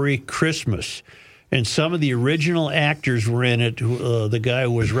Story, Christmas. And some of the original actors were in it. The guy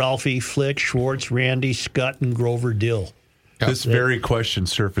who was Ralphie, Flick, Schwartz, Randy, Scott, and Grover Dill. This very question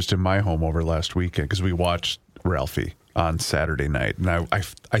surfaced in my home over last weekend because we watched Ralphie on Saturday night. And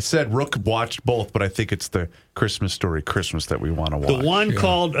I said Rook watched both, but I think it's the Christmas Story Christmas that we want to watch. The one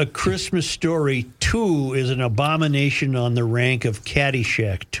called A Christmas Story 2 is an abomination on the rank of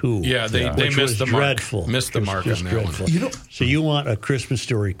Caddyshack 2. Yeah, they which missed was the mark. dreadful. Missed the mark on that dreadful. one. So you want A Christmas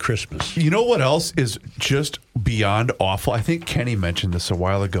Story Christmas. You know what else is just beyond awful? I think Kenny mentioned this a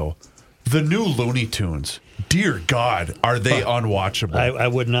while ago. The new Looney Tunes. Dear God, are they unwatchable? I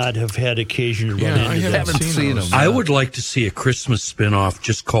would not have had occasion to run Yeah, I into haven't that. seen those. I would like to see a Christmas spinoff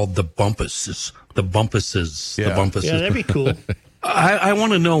just called The Bumpuses. The Bumpuses. Yeah. The Bumpuses. Yeah, that'd be cool. I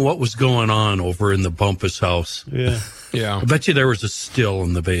want to know what was going on over in the Bumpus house. Yeah. Yeah. I bet you there was a still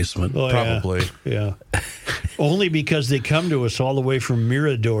in the basement. Oh, Probably. Yeah. Only because they come to us all the way from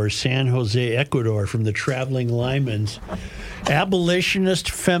Mirador, San Jose, Ecuador, from the Traveling Lymans. Abolitionist,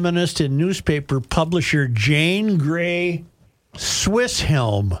 feminist, and newspaper publisher Jane Grey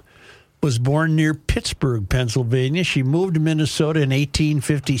Swisshelm was born near Pittsburgh, Pennsylvania. She moved to Minnesota in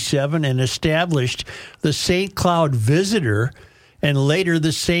 1857 and established the St. Cloud Visitor and later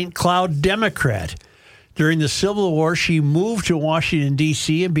the St. Cloud Democrat. During the Civil War, she moved to Washington,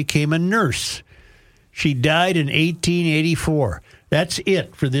 D.C. and became a nurse. She died in 1884. That's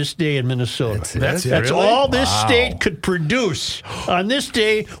it for this day in Minnesota. That's That's really? all this state could produce on this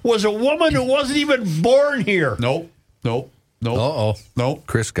day was a woman who wasn't even born here. Nope. Uh-oh. Nope.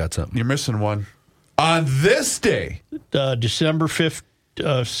 Chris got something. You're missing one. On this day, December 5th,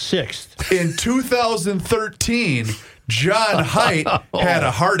 6th. in 2013, John Haidt had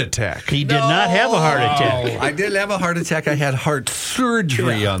a heart attack. He did not have a heart attack. I didn't have a heart attack. I had heart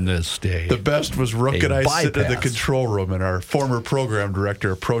surgery on this day. The best was Rook A and I sit in the bypass. control room, and our former program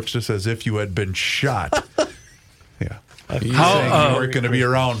director approached us as if you had been shot. Yeah. He's saying you weren't going to be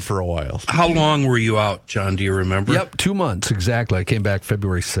around for a while. How long were you out, John? Do you remember? Yep, 2 months exactly. I came back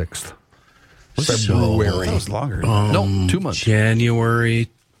February 6th. February. That was longer. No, 2 months. January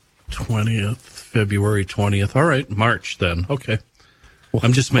 20th, February 20th. All right, March then. Okay.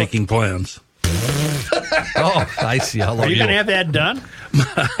 I'm just making plans. Oh, I see. How long Are you going to have that done?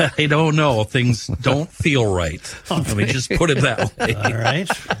 I don't know. Things don't feel right. Let me just put it that way. All right.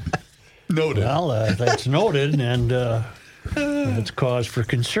 Noted. Well, that's noted, and it's cause for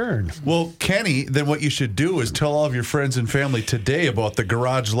concern. Well, Kenny, then what you should do is tell all of your friends and family today about the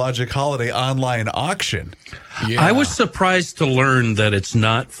Garage Logic Holiday online auction. Yeah. I was surprised to learn that it's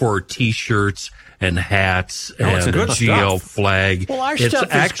not for T-shirts and hats and it's a good GO stuff. flag. Well, our It's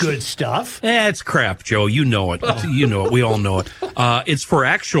stuff is good stuff. It's crap, Joe. You know it. You know it. We all know it. It's for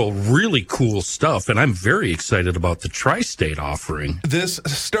actual really cool stuff, and I'm very excited about the Tri-State offering. This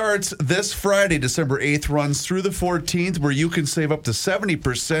starts this Friday, December 8th, runs through the 14th, where you can save up to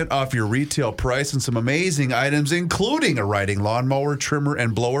 70% off your retail price and some amazing items, including a riding lawnmower, trimmer,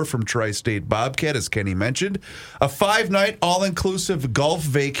 and blower from Tri-State Bobcat, as Kenny mentioned, a 5-night all-inclusive golf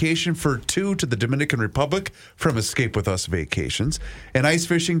vacation for 2 to the Dominican Republic from Escape With Us Vacations, an ice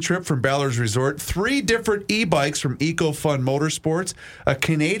fishing trip from Ballard's Resort, 3 different e-bikes from EcoFun Motorsports, a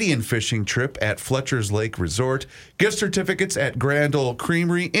Canadian fishing trip at Fletcher's Lake Resort, gift certificates at Grand Ole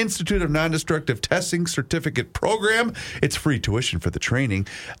Creamery, Institute of Non-Destructive Testing Certificate Program. It's free tuition for the training.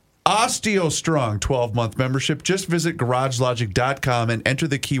 OsteoStrong 12-month membership. Just visit garagelogic.com and enter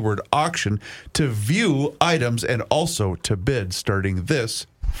the keyword auction to view items and also to bid starting this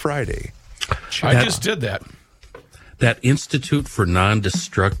Friday. I just did that. That Institute for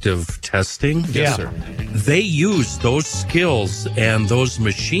Non-Destructive Testing, Yes, sir. They use those skills and those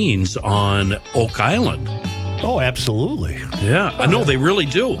machines on Oak Island. Oh, absolutely. Yeah, I know they really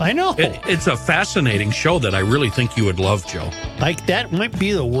do. I know. It's a fascinating show that I really think you would love, Joe. Like, that might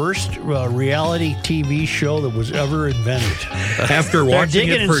be the worst reality TV show that was ever invented. After They're watching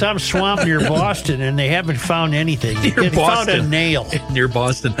digging it for in some swamp near Boston, and they haven't found anything. Near They found a Boston. nail. Near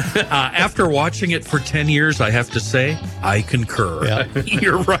Boston. After watching it for 10 years, I have to say, I concur. Yep.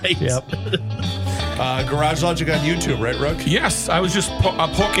 You're right. Yep. Garage Logic on YouTube, right, Rook? Yes, I was just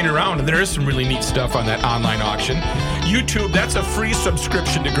poking around, and there is some really neat stuff on that online auction. YouTube, that's a free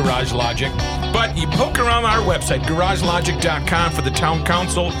subscription to Garage Logic. But you poke around our website, garagelogic.com, for the town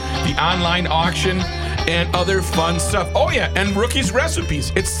council, the online auction, and other fun stuff. Oh, yeah, and Rookie's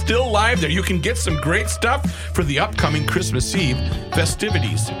Recipes. It's still live there. You can get some great stuff for the upcoming Christmas Eve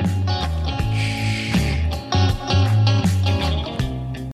festivities.